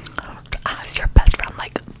as your best friend,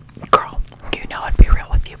 like, girl, you know I'd be real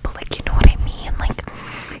with you, but like, you know what I mean? Like,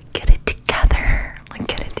 get it together. Like,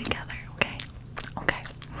 get it together, okay? Okay.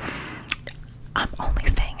 I'm only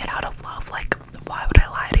saying it out of love. Like, why would I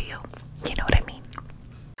lie to you? You know what I mean?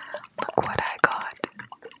 Look what I got.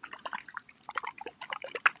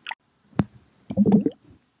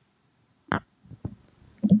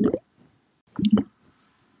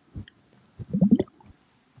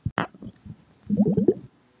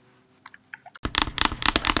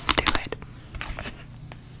 Let's do it.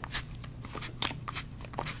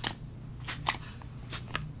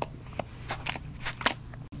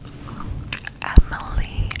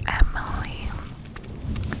 Emily, Emily,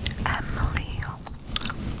 Emily,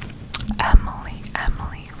 Emily,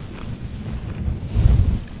 Emily,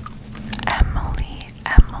 Emily,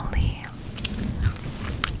 Emily,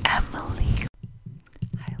 Emily.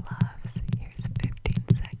 Hi loves, here's 15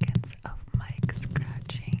 seconds of mic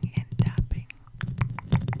scratching and tapping.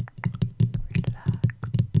 Relax,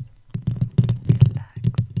 relax,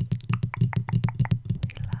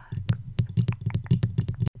 relax.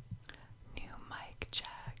 New mic check.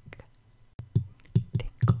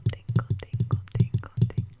 Tinkle, tinkle, tinkle, tinkle,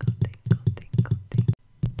 tinkle, tinkle, tinkle, tinkle.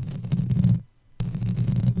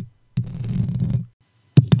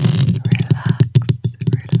 Relax,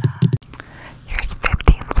 relax. Here's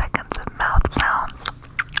 15 seconds of mouth sounds.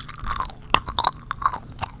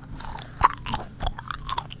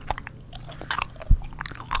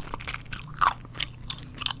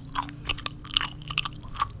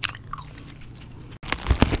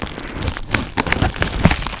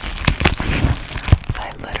 So I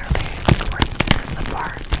literally ripped this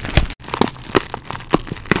apart.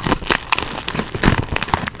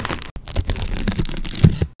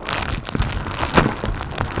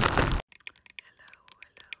 Hello,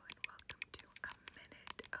 and welcome to a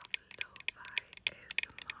minute of lo-fi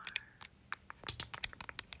ASMR.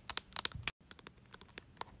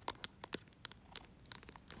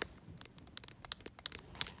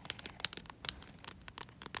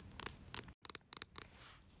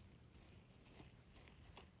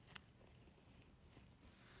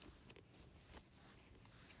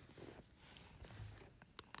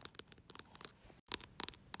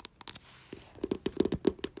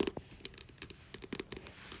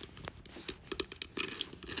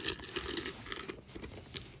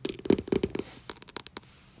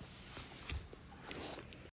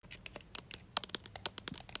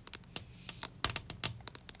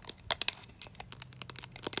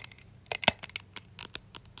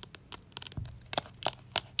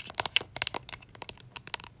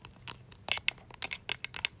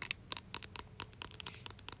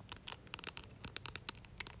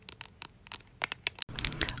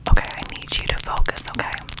 Okay, I need you to focus,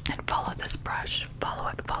 okay? And follow this brush. Follow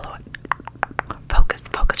it, follow it.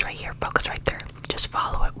 Focus right here, focus right there. Just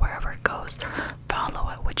follow it wherever it goes. Follow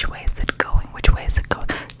it. Which way is it going? Which way is it going?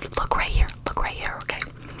 Look right here, okay?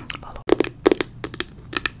 Follow.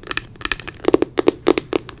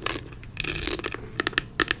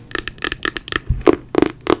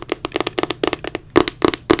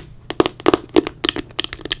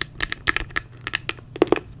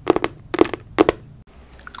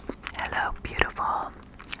 Hello, beautiful.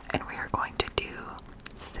 And we are going to do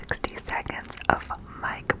 60 seconds of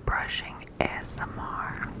mic brushing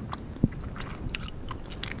ASMR.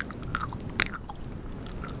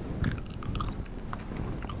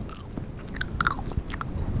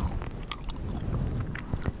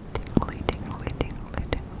 Tingly, tingly, tingly,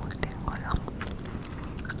 tingly, tingly.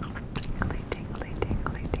 Tingly, tingly,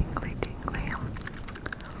 tingly, tingly, tingly.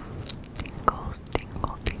 Tingles,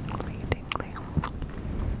 tingle, tingly, tingly.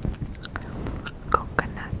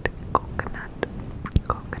 Coconut, coconut,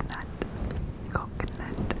 coconut,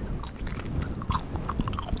 coconut.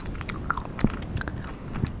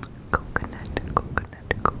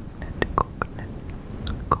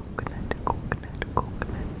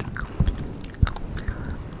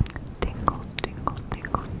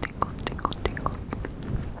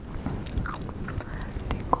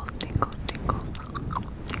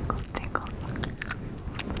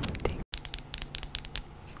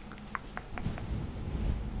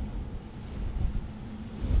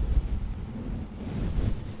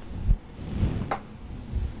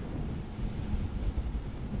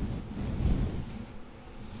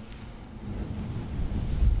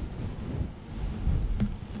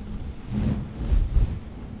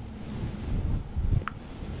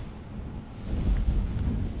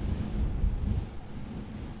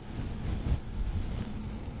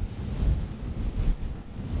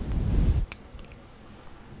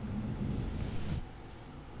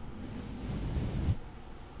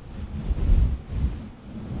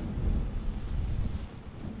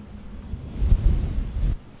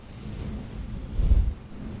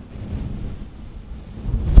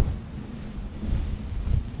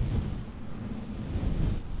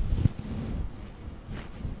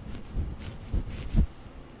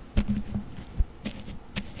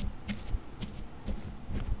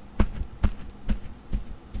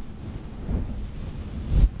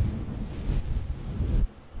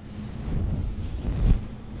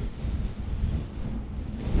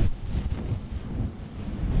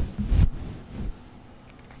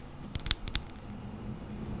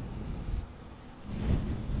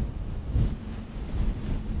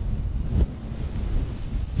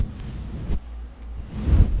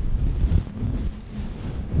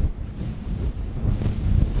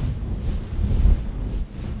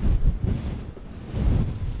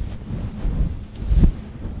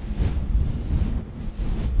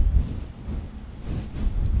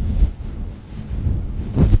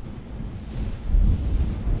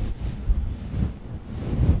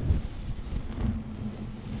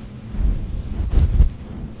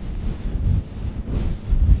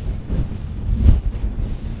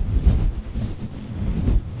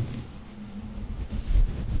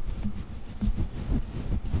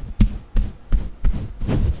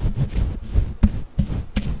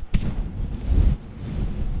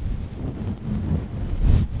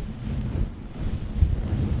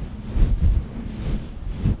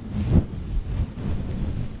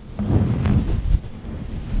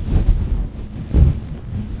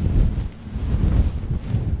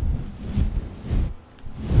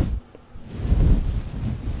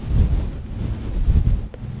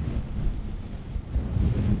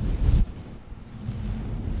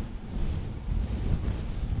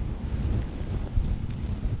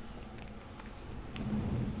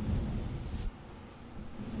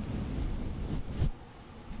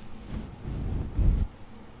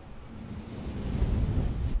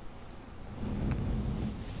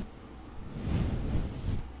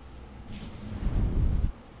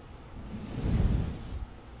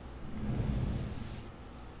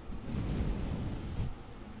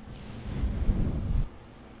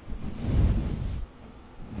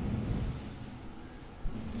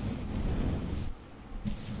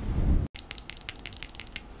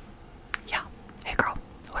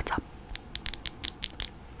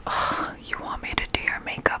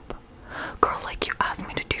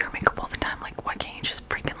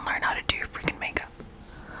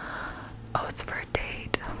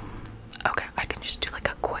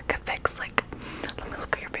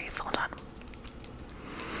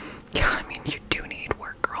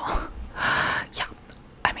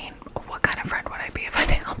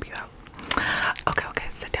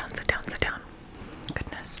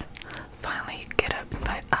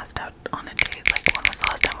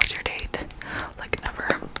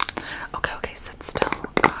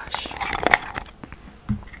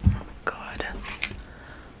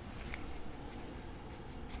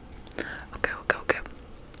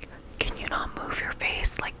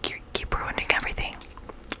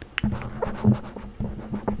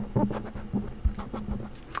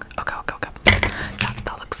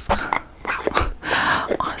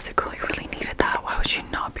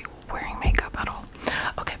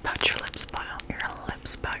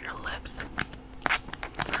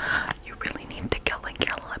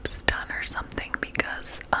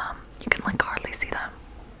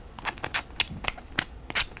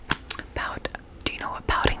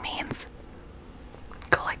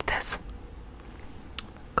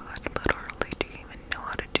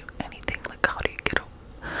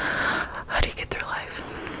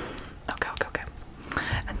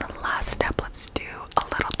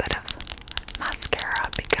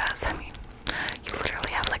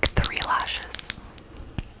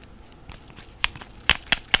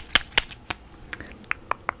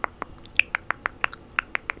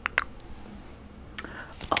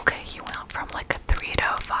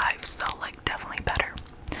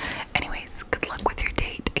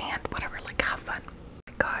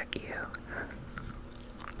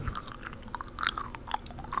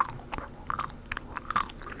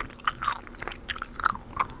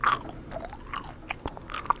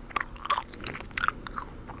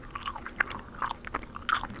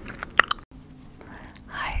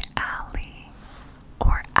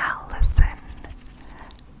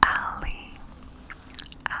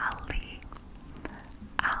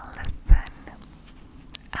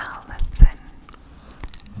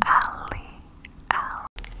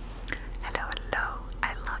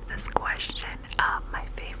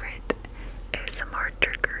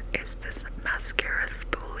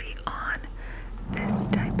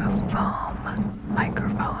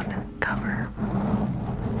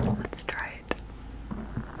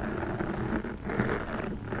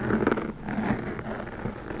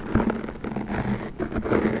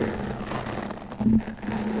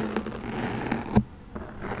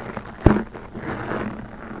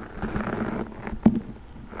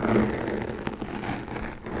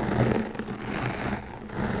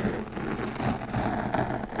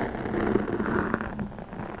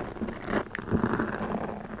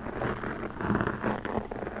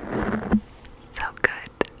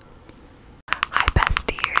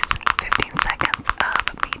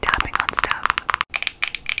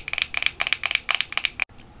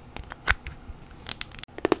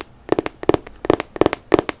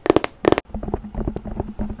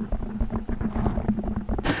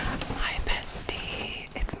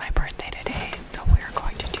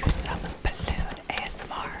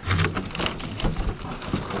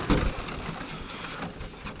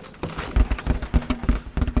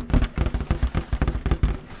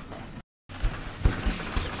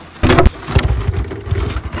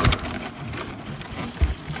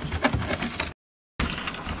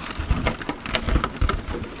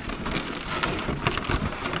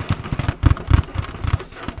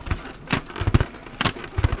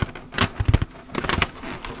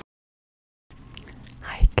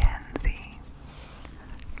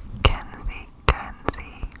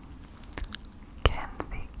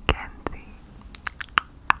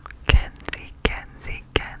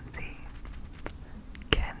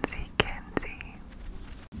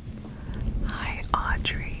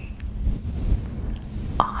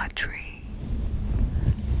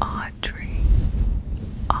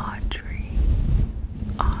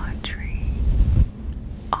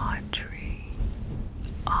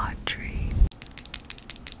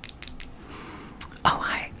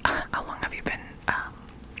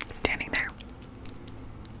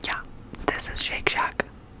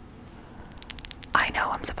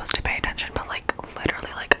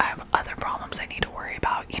 problems I need to worry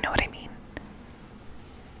about. You know what I mean?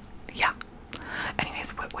 Yeah.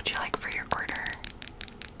 Anyways, what would you like for your order?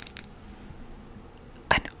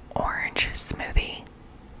 An orange smoothie?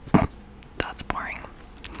 That's boring.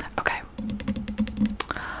 Okay.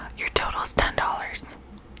 Your total's $10.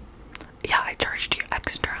 Yeah, I charged you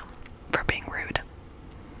extra for being rude.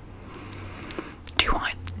 Do you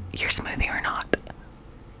want your smoothie or not?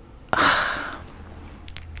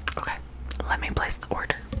 Okay, let me place the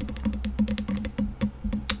order.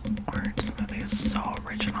 Orange smoothie is so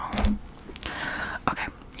original. Okay,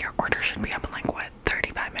 your order should be up in like what,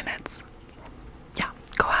 35 minutes? Yeah,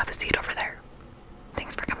 go have a seat over there.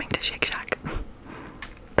 Thanks for coming to Shake Shack.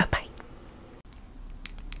 Bye-bye.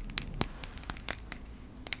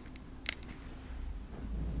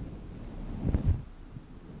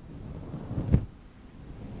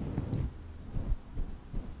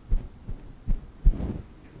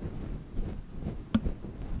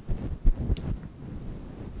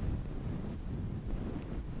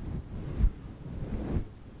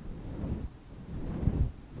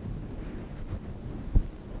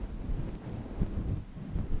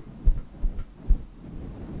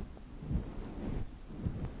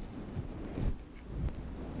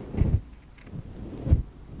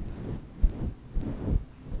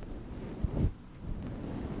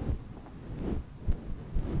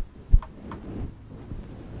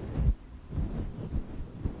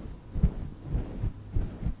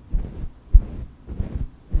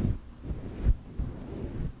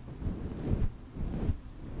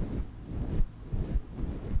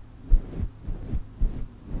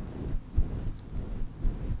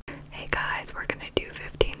 Hey guys, we're gonna do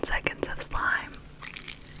 15 seconds of slime.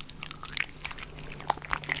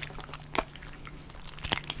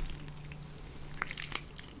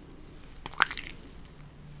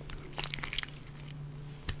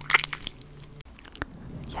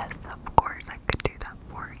 Yes, of course, I could do that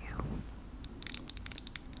for you.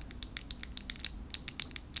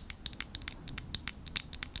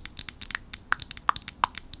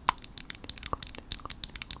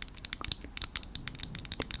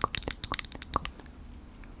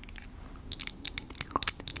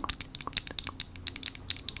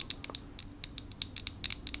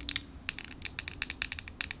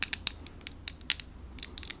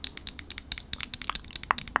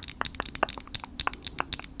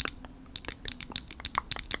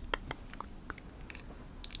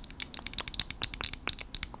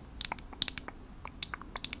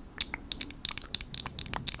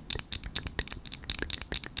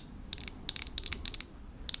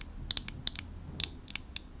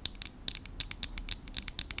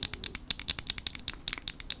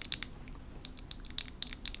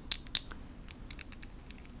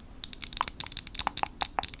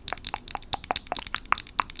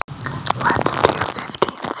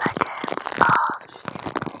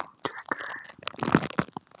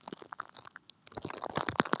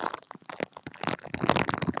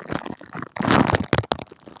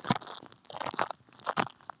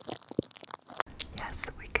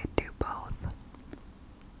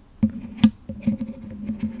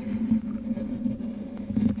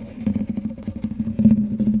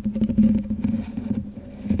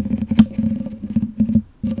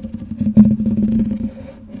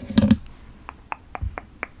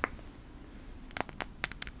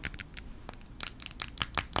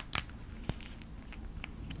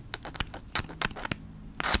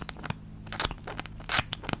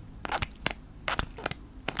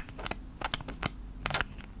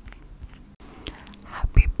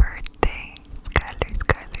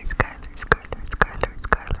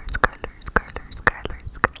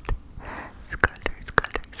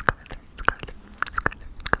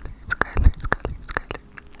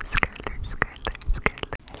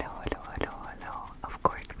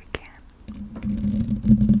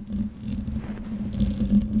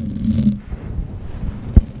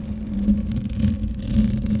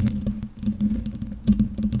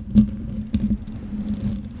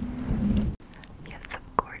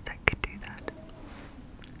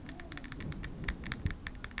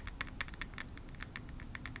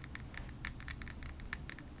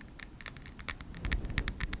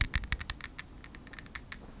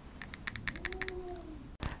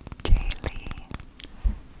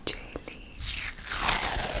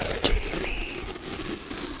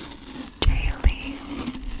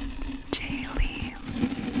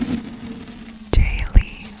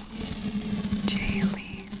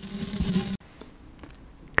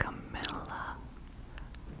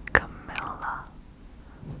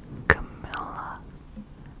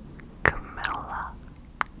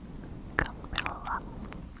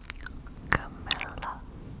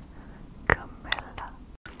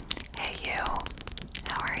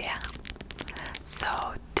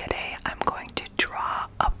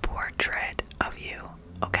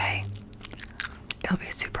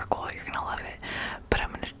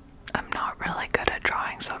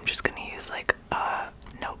 use like a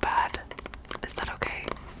notepad. Is that okay?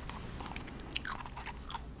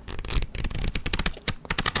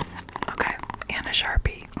 Okay, and a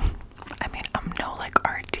Sharpie. I mean, I'm no like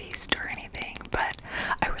artiste or anything, but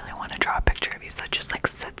I really want to draw a picture of you, so just like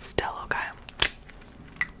sit still, okay?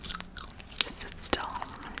 Just sit still.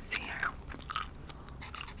 Let me see here.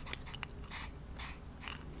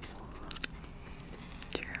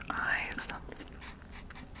 To your eyes.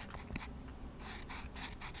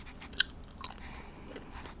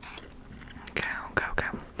 Okay, okay, okay.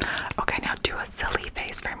 Okay, now do a silly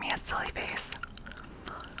face for me, a silly face.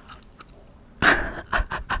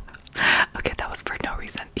 Okay, that was for no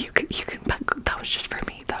reason. You can that was just for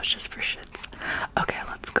me. That was just for shits. Okay,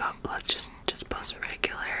 let's go. Let's just pose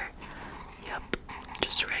regular. Yep.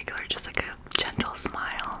 Just regular, just like a gentle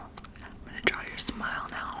smile. I'm gonna draw your smile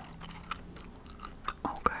now.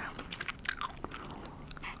 Okay.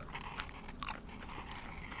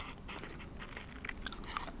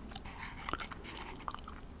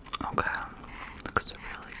 Okay. Looks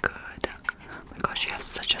really good. Oh my gosh, you have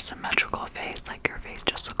such a symmetrical face. Like your face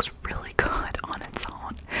just looks really good on its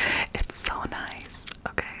own. It's so nice.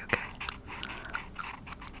 Okay, okay.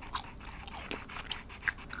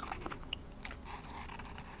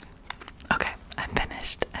 Okay, I'm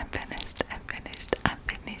finished. I'm finished. I'm finished. I'm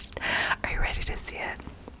finished. Are you ready to see it?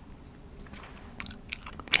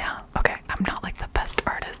 Yeah, okay. I'm not like the best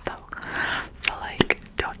artist though. So like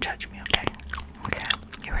don't judge me, okay? Okay.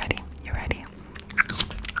 You ready? You ready?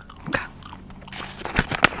 Okay.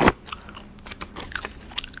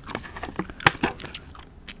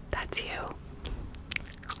 That's you.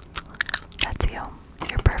 That's you.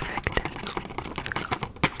 You're perfect.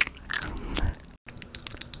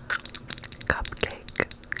 Cupcake,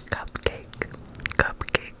 cupcake,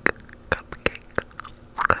 cupcake, cupcake,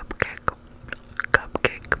 cupcake,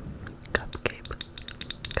 cupcake,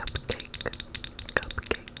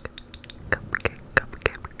 cupcake,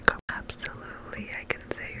 cupcake. Absolutely, I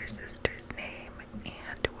can say your sister's name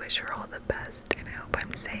and wish her all the best, and I hope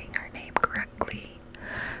I'm saying her name correctly.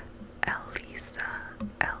 Elisa,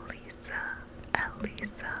 Elisa,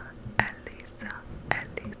 Elisa, Elisa,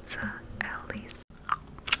 Elisa, Elisa.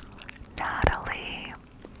 Natalie,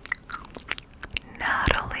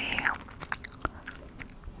 Natalie,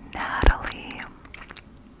 Natalie,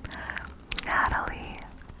 Natalie,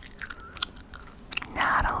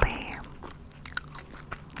 Natalie,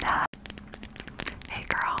 Hey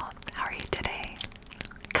girl, how are you today?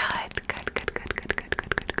 Good.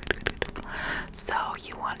 So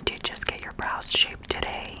you want to just get your brows shaped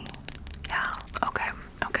today? Yeah, okay.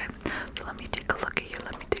 So let me take a look at you,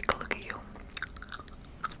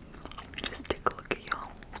 Just take a look at you.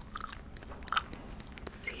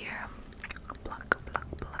 Let's see here. Pluck, pluck,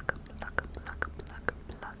 pluck, pluck, pluck, pluck,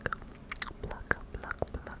 pluck, pluck, pluck,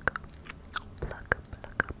 pluck,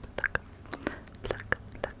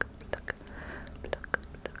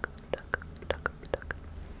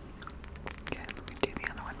 Okay, let me do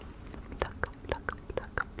the other one.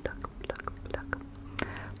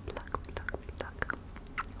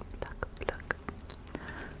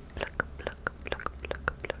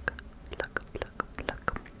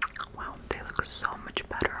 Wow, they look so much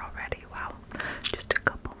better already. Wow. Just a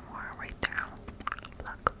couple more right there.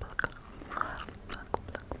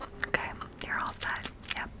 Okay, you're all set.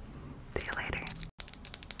 Yep. See you later.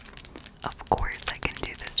 Of course I can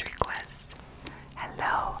do this request.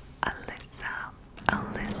 Hello, Alyssa,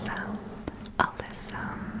 Alyssa, Alyssa,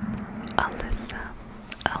 Alyssa,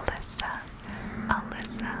 Alyssa,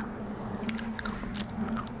 Alyssa.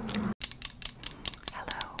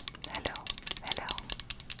 Hello.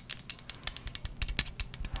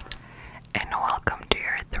 And welcome to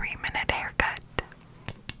your 3-minute haircut.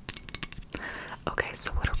 Okay,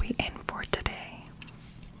 so what are we in for today?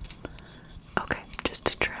 Okay, just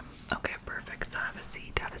a trim. Okay, perfect. So have a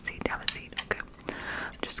seat. Okay. I'm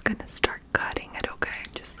just gonna start cutting it, okay?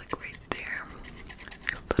 Just like right there.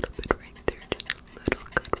 A little bit right there. Just a little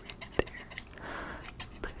cut right there.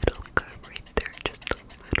 Little cut right there. Just a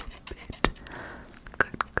little bit.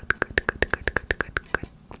 Good.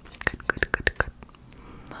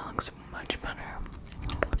 That looks much better.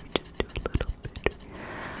 Let me just do a little bit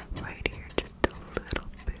right here. Just a little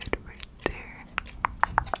bit right there.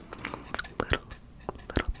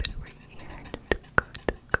 Little bit right here.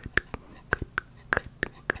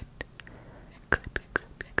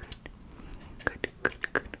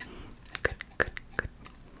 Just good.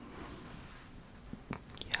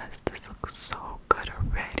 Yes, this looks so good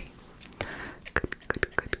already. Good.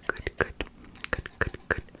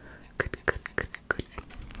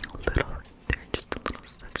 A little right there, just a little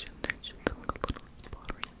section there, just a little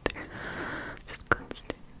spot right there. Just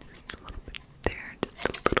constant, just a little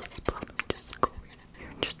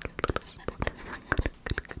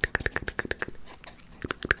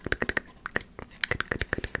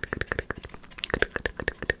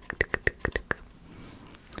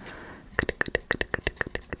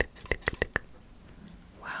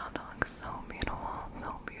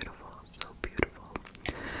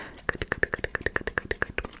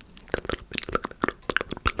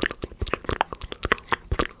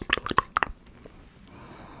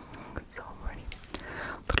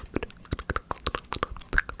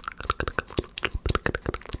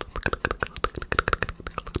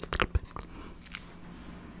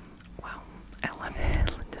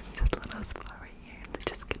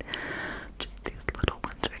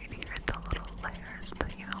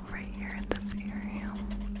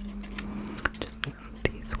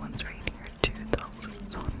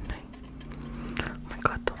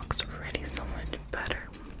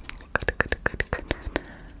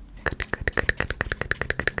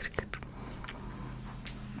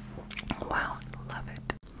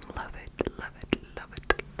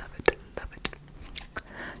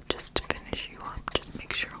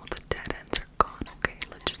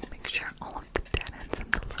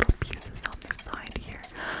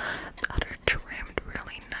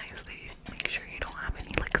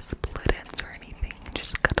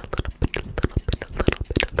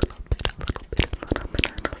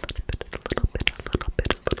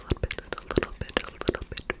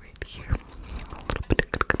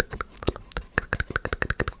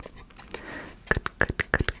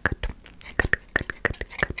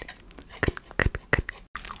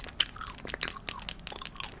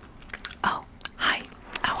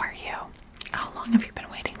long have you been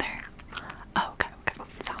waiting there? Oh, okay, okay.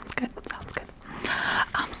 Sounds good. Sounds good.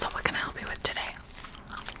 So what can I help you with today?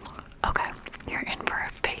 Okay, you're in for a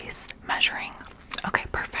face measuring. Okay,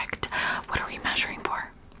 perfect. What are we measuring for?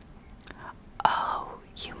 Oh,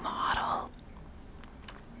 you model.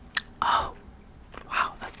 Oh,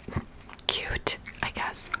 wow, cute, I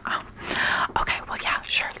guess. Okay, well, yeah,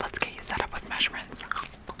 sure. Let's get you set up with measurements.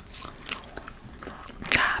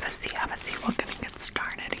 Have a seat, have a seat. We're gonna get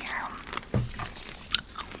started here.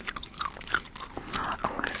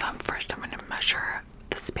 Okay, so first I'm gonna measure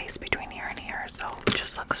the space between here and here. So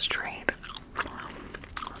just look straight.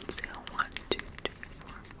 Let's see. 1, 2, 3,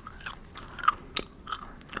 4,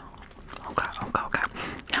 5. Okay, okay.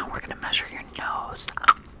 Now we're gonna measure your nose.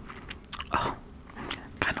 Oh,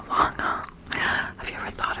 kind of long, huh? Have you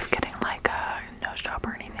ever thought of getting like a nose job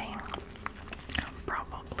or anything?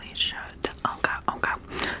 Probably should. Okay, okay.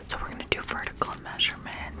 So we're gonna do vertical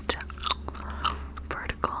measurement.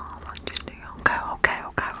 Vertical. 1, 2, 3. Okay, okay,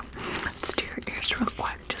 okay. Let's do your ears real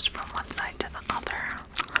quick, just from one side to the other.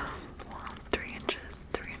 3 inches,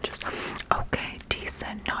 3 inches. Okay,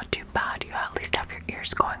 decent. Not too bad. You at least have your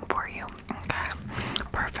ears going for you. Okay,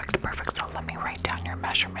 perfect, perfect. So let me write down your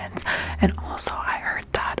measurements. And also, I heard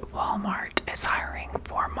that Walmart is hiring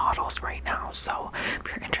for models right now. So if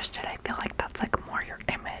you're interested, I feel like that's like more your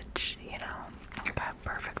image, you know? Okay,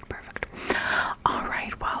 perfect, perfect. All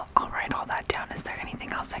right, well, I'll write all that down. Is there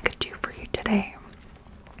anything else I could do for you today?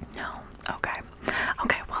 No? Okay.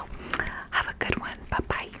 Okay, well, have a good one.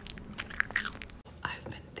 Bye-bye. I've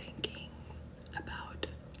been thinking about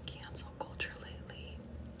cancel culture lately,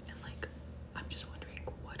 and like, I'm just wondering,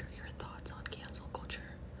 what are your thoughts on cancel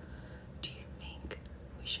culture? Do you think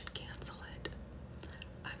we should cancel it?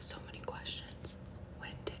 I have so many questions.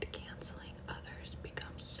 When did canceling others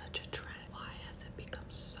become such a trend? Why has it become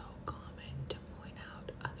so common to point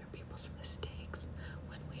out other people's mistakes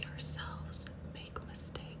when we ourselves make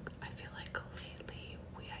mistakes? I feel like lately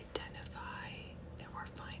we identify or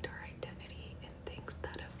find our identity in things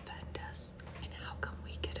that offend us. And how come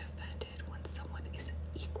we get offended when someone is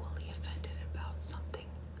equally offended about something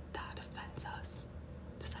that offends us?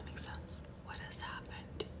 Does that make sense? What has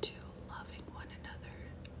happened to loving one another,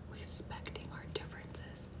 respecting our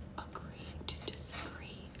differences, agreeing to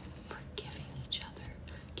disagree, forgiving each other,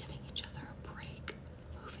 giving each other a break,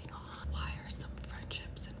 moving on? Why are some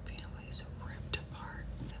friendships and families ripped apart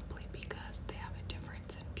simply because they have a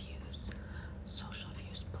difference in views, social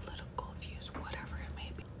views, political views, whatever it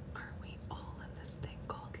may be? Aren't we all in this thing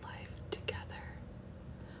called life together?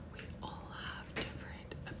 We all have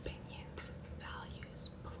different opinions, values,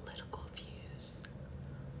 political views.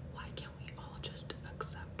 Why can't we all just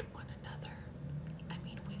accept one another? I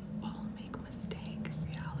mean, we all make mistakes.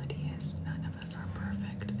 Reality is none of us are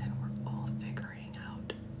perfect, and we're all figuring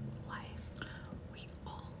out life. We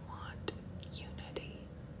all want unity,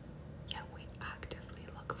 yet we actively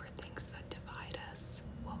look for things that divide us.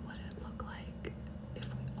 What would it look like if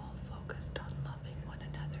we all focused on loving one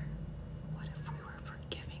another? What if we were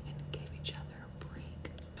forgiving and gave each other a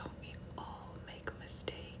break? Don't we all make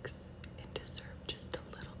mistakes and deserve just a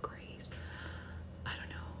little grace? I don't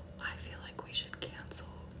know. I feel like we should cancel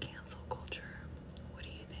culture. What do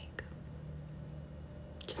you think?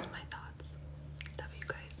 Just my thoughts. Love you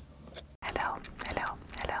guys. Hello, hello,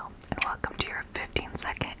 hello, and welcome to your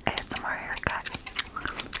 15-second ASMR haircut.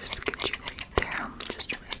 Just get you right there,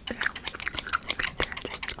 just right there, right there,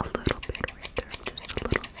 just a little bit right there, just a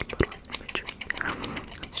little smidge.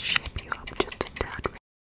 Let's shape you up just a tad.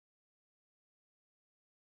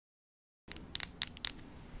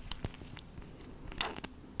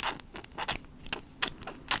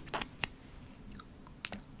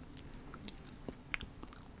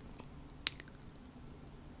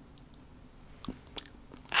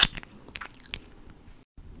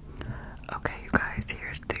 Okay, you guys,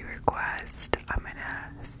 here's the request. I'm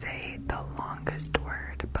gonna say the longest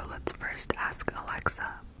word, but let's first ask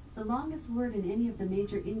Alexa. The longest word in any of the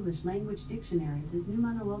major English language dictionaries is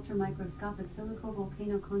pneumono-ultramicroscopic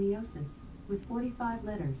silicovolcanoconiosis, with 45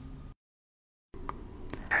 letters.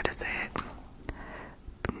 How to say it?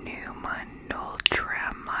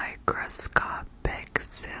 Pneumonultramicroscopic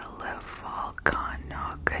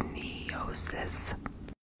silivolcanoconiosis.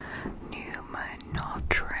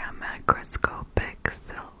 Pneumonultramicroscopic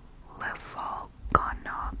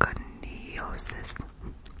silivolcanoconiosis.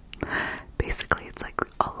 Basically, it's like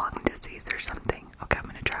a lung disease or something. Okay, I'm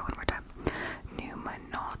gonna try one more time.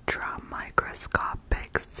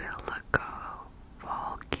 Pneumonultramicroscopic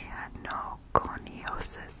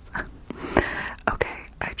silicovolcanoconiosis. Okay,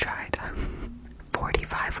 I tried.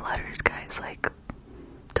 45 letters, guys. Like,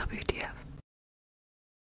 WTF.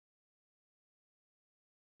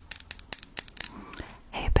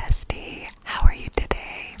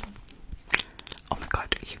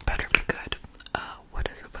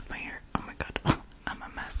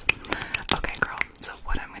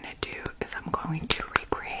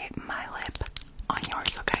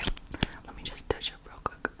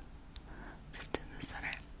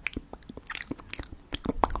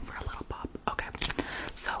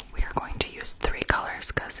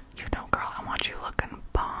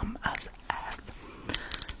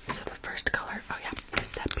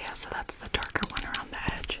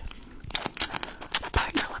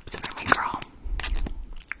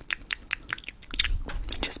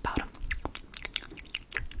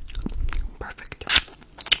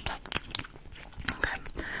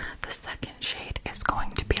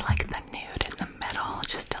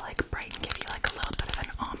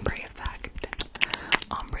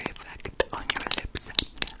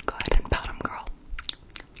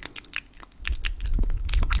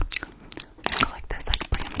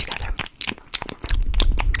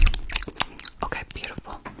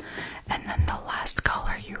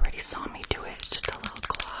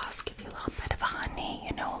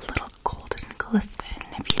 listen,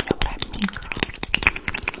 if you know what I mean, girl.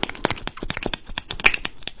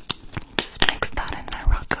 Just mix that in there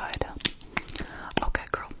real good. Okay,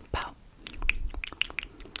 girl, pout.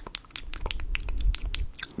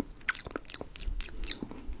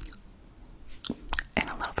 And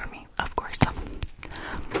a little for me, of course.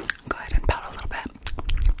 Go ahead and pout a little bit.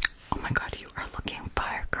 Oh my god, you are looking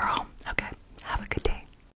fire, girl. Okay, have a good day.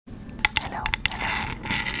 Hello, hello.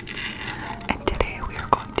 And today we are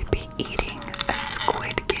going to be eating a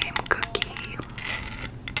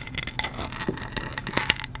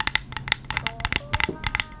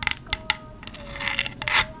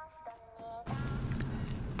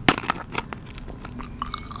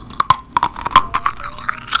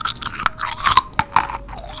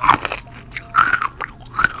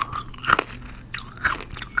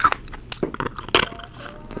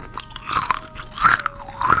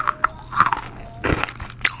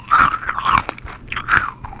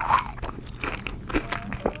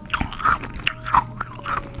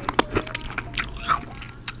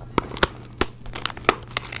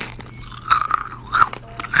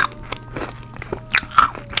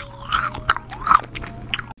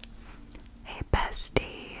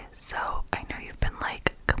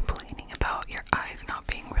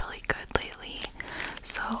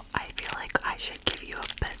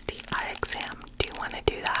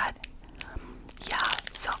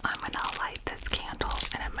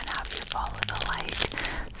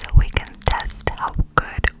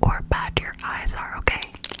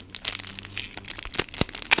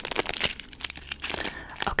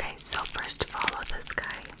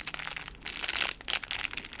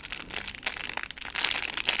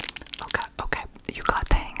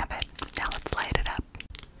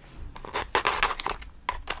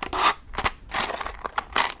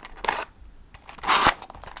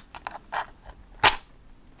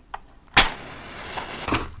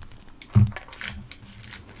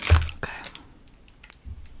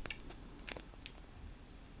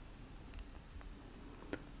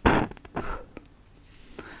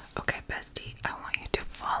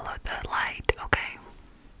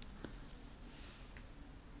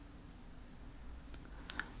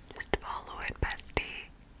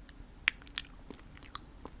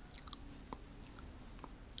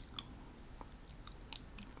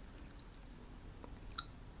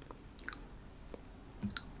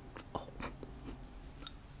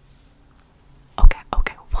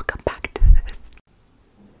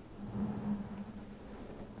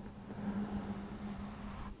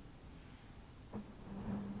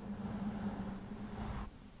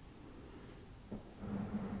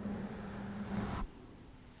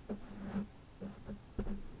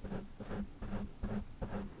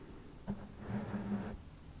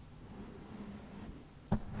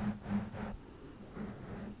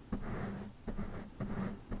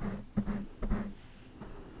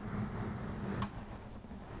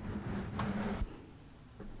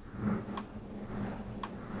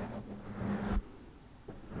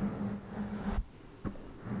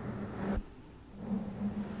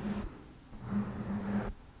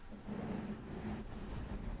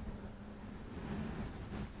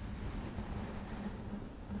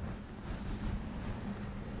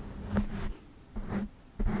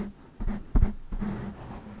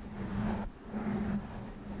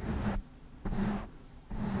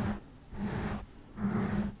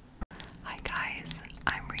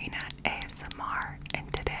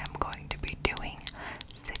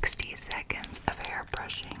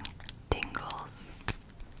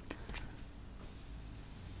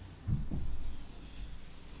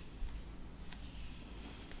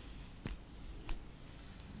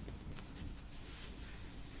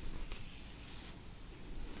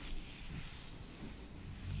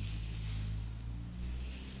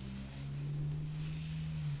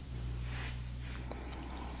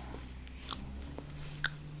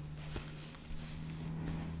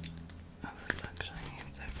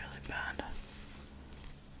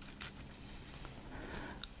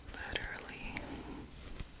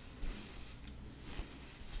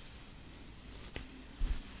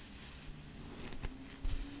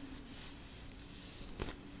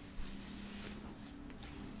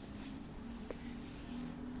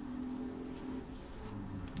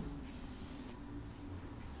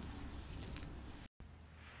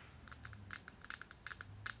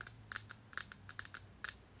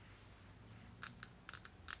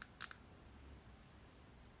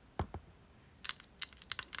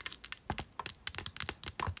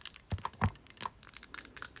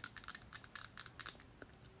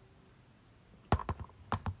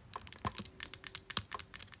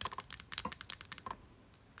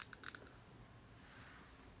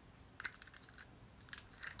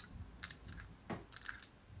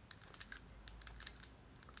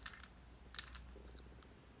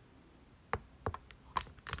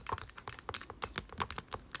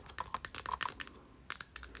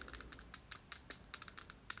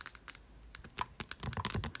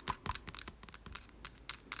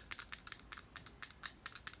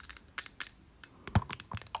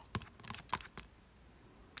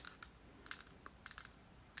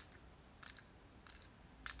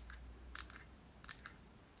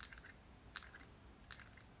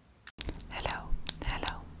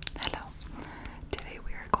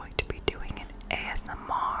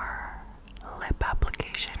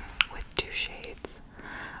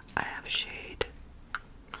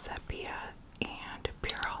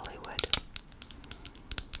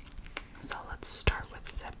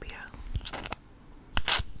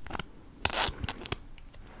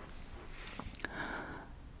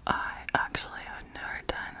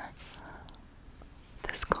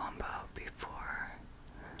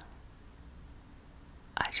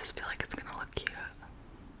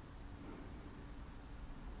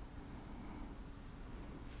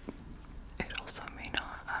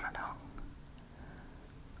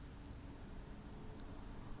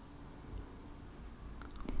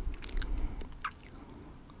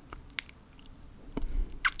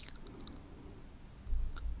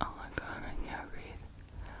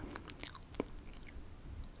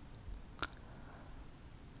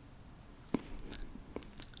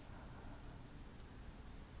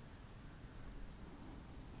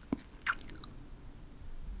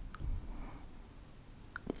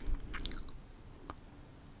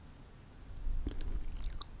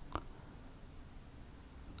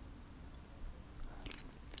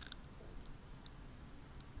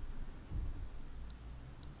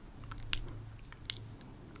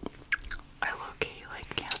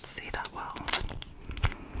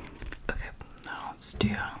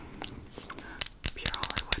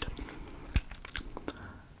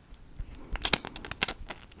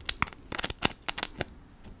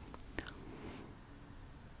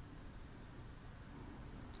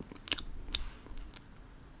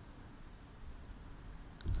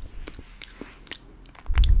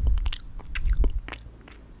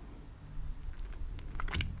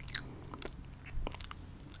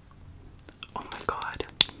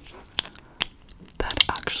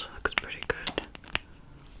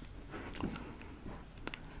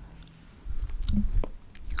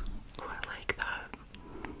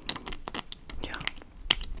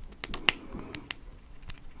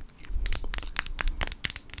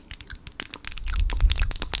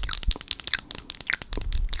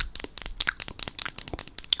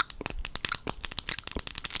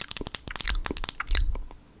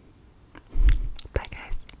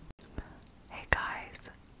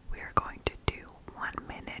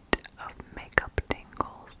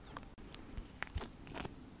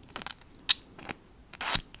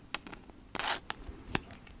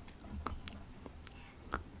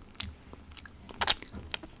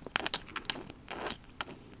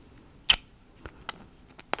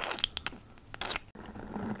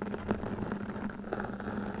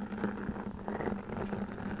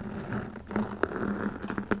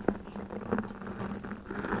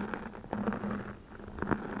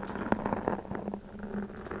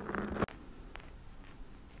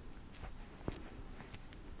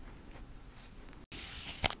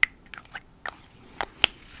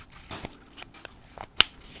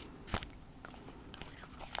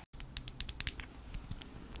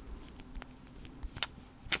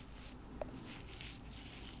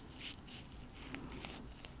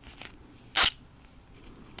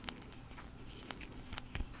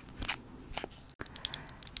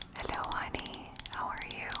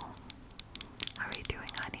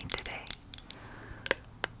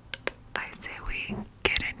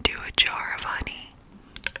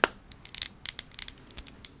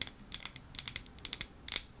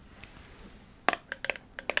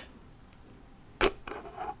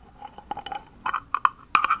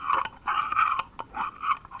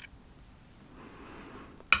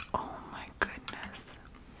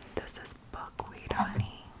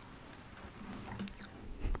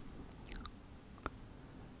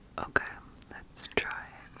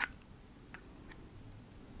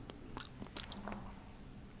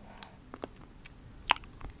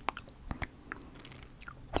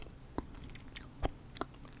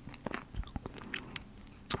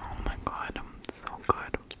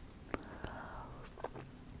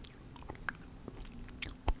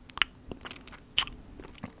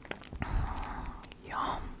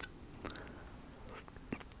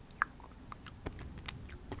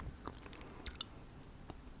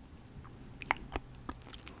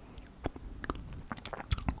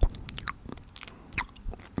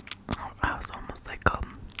like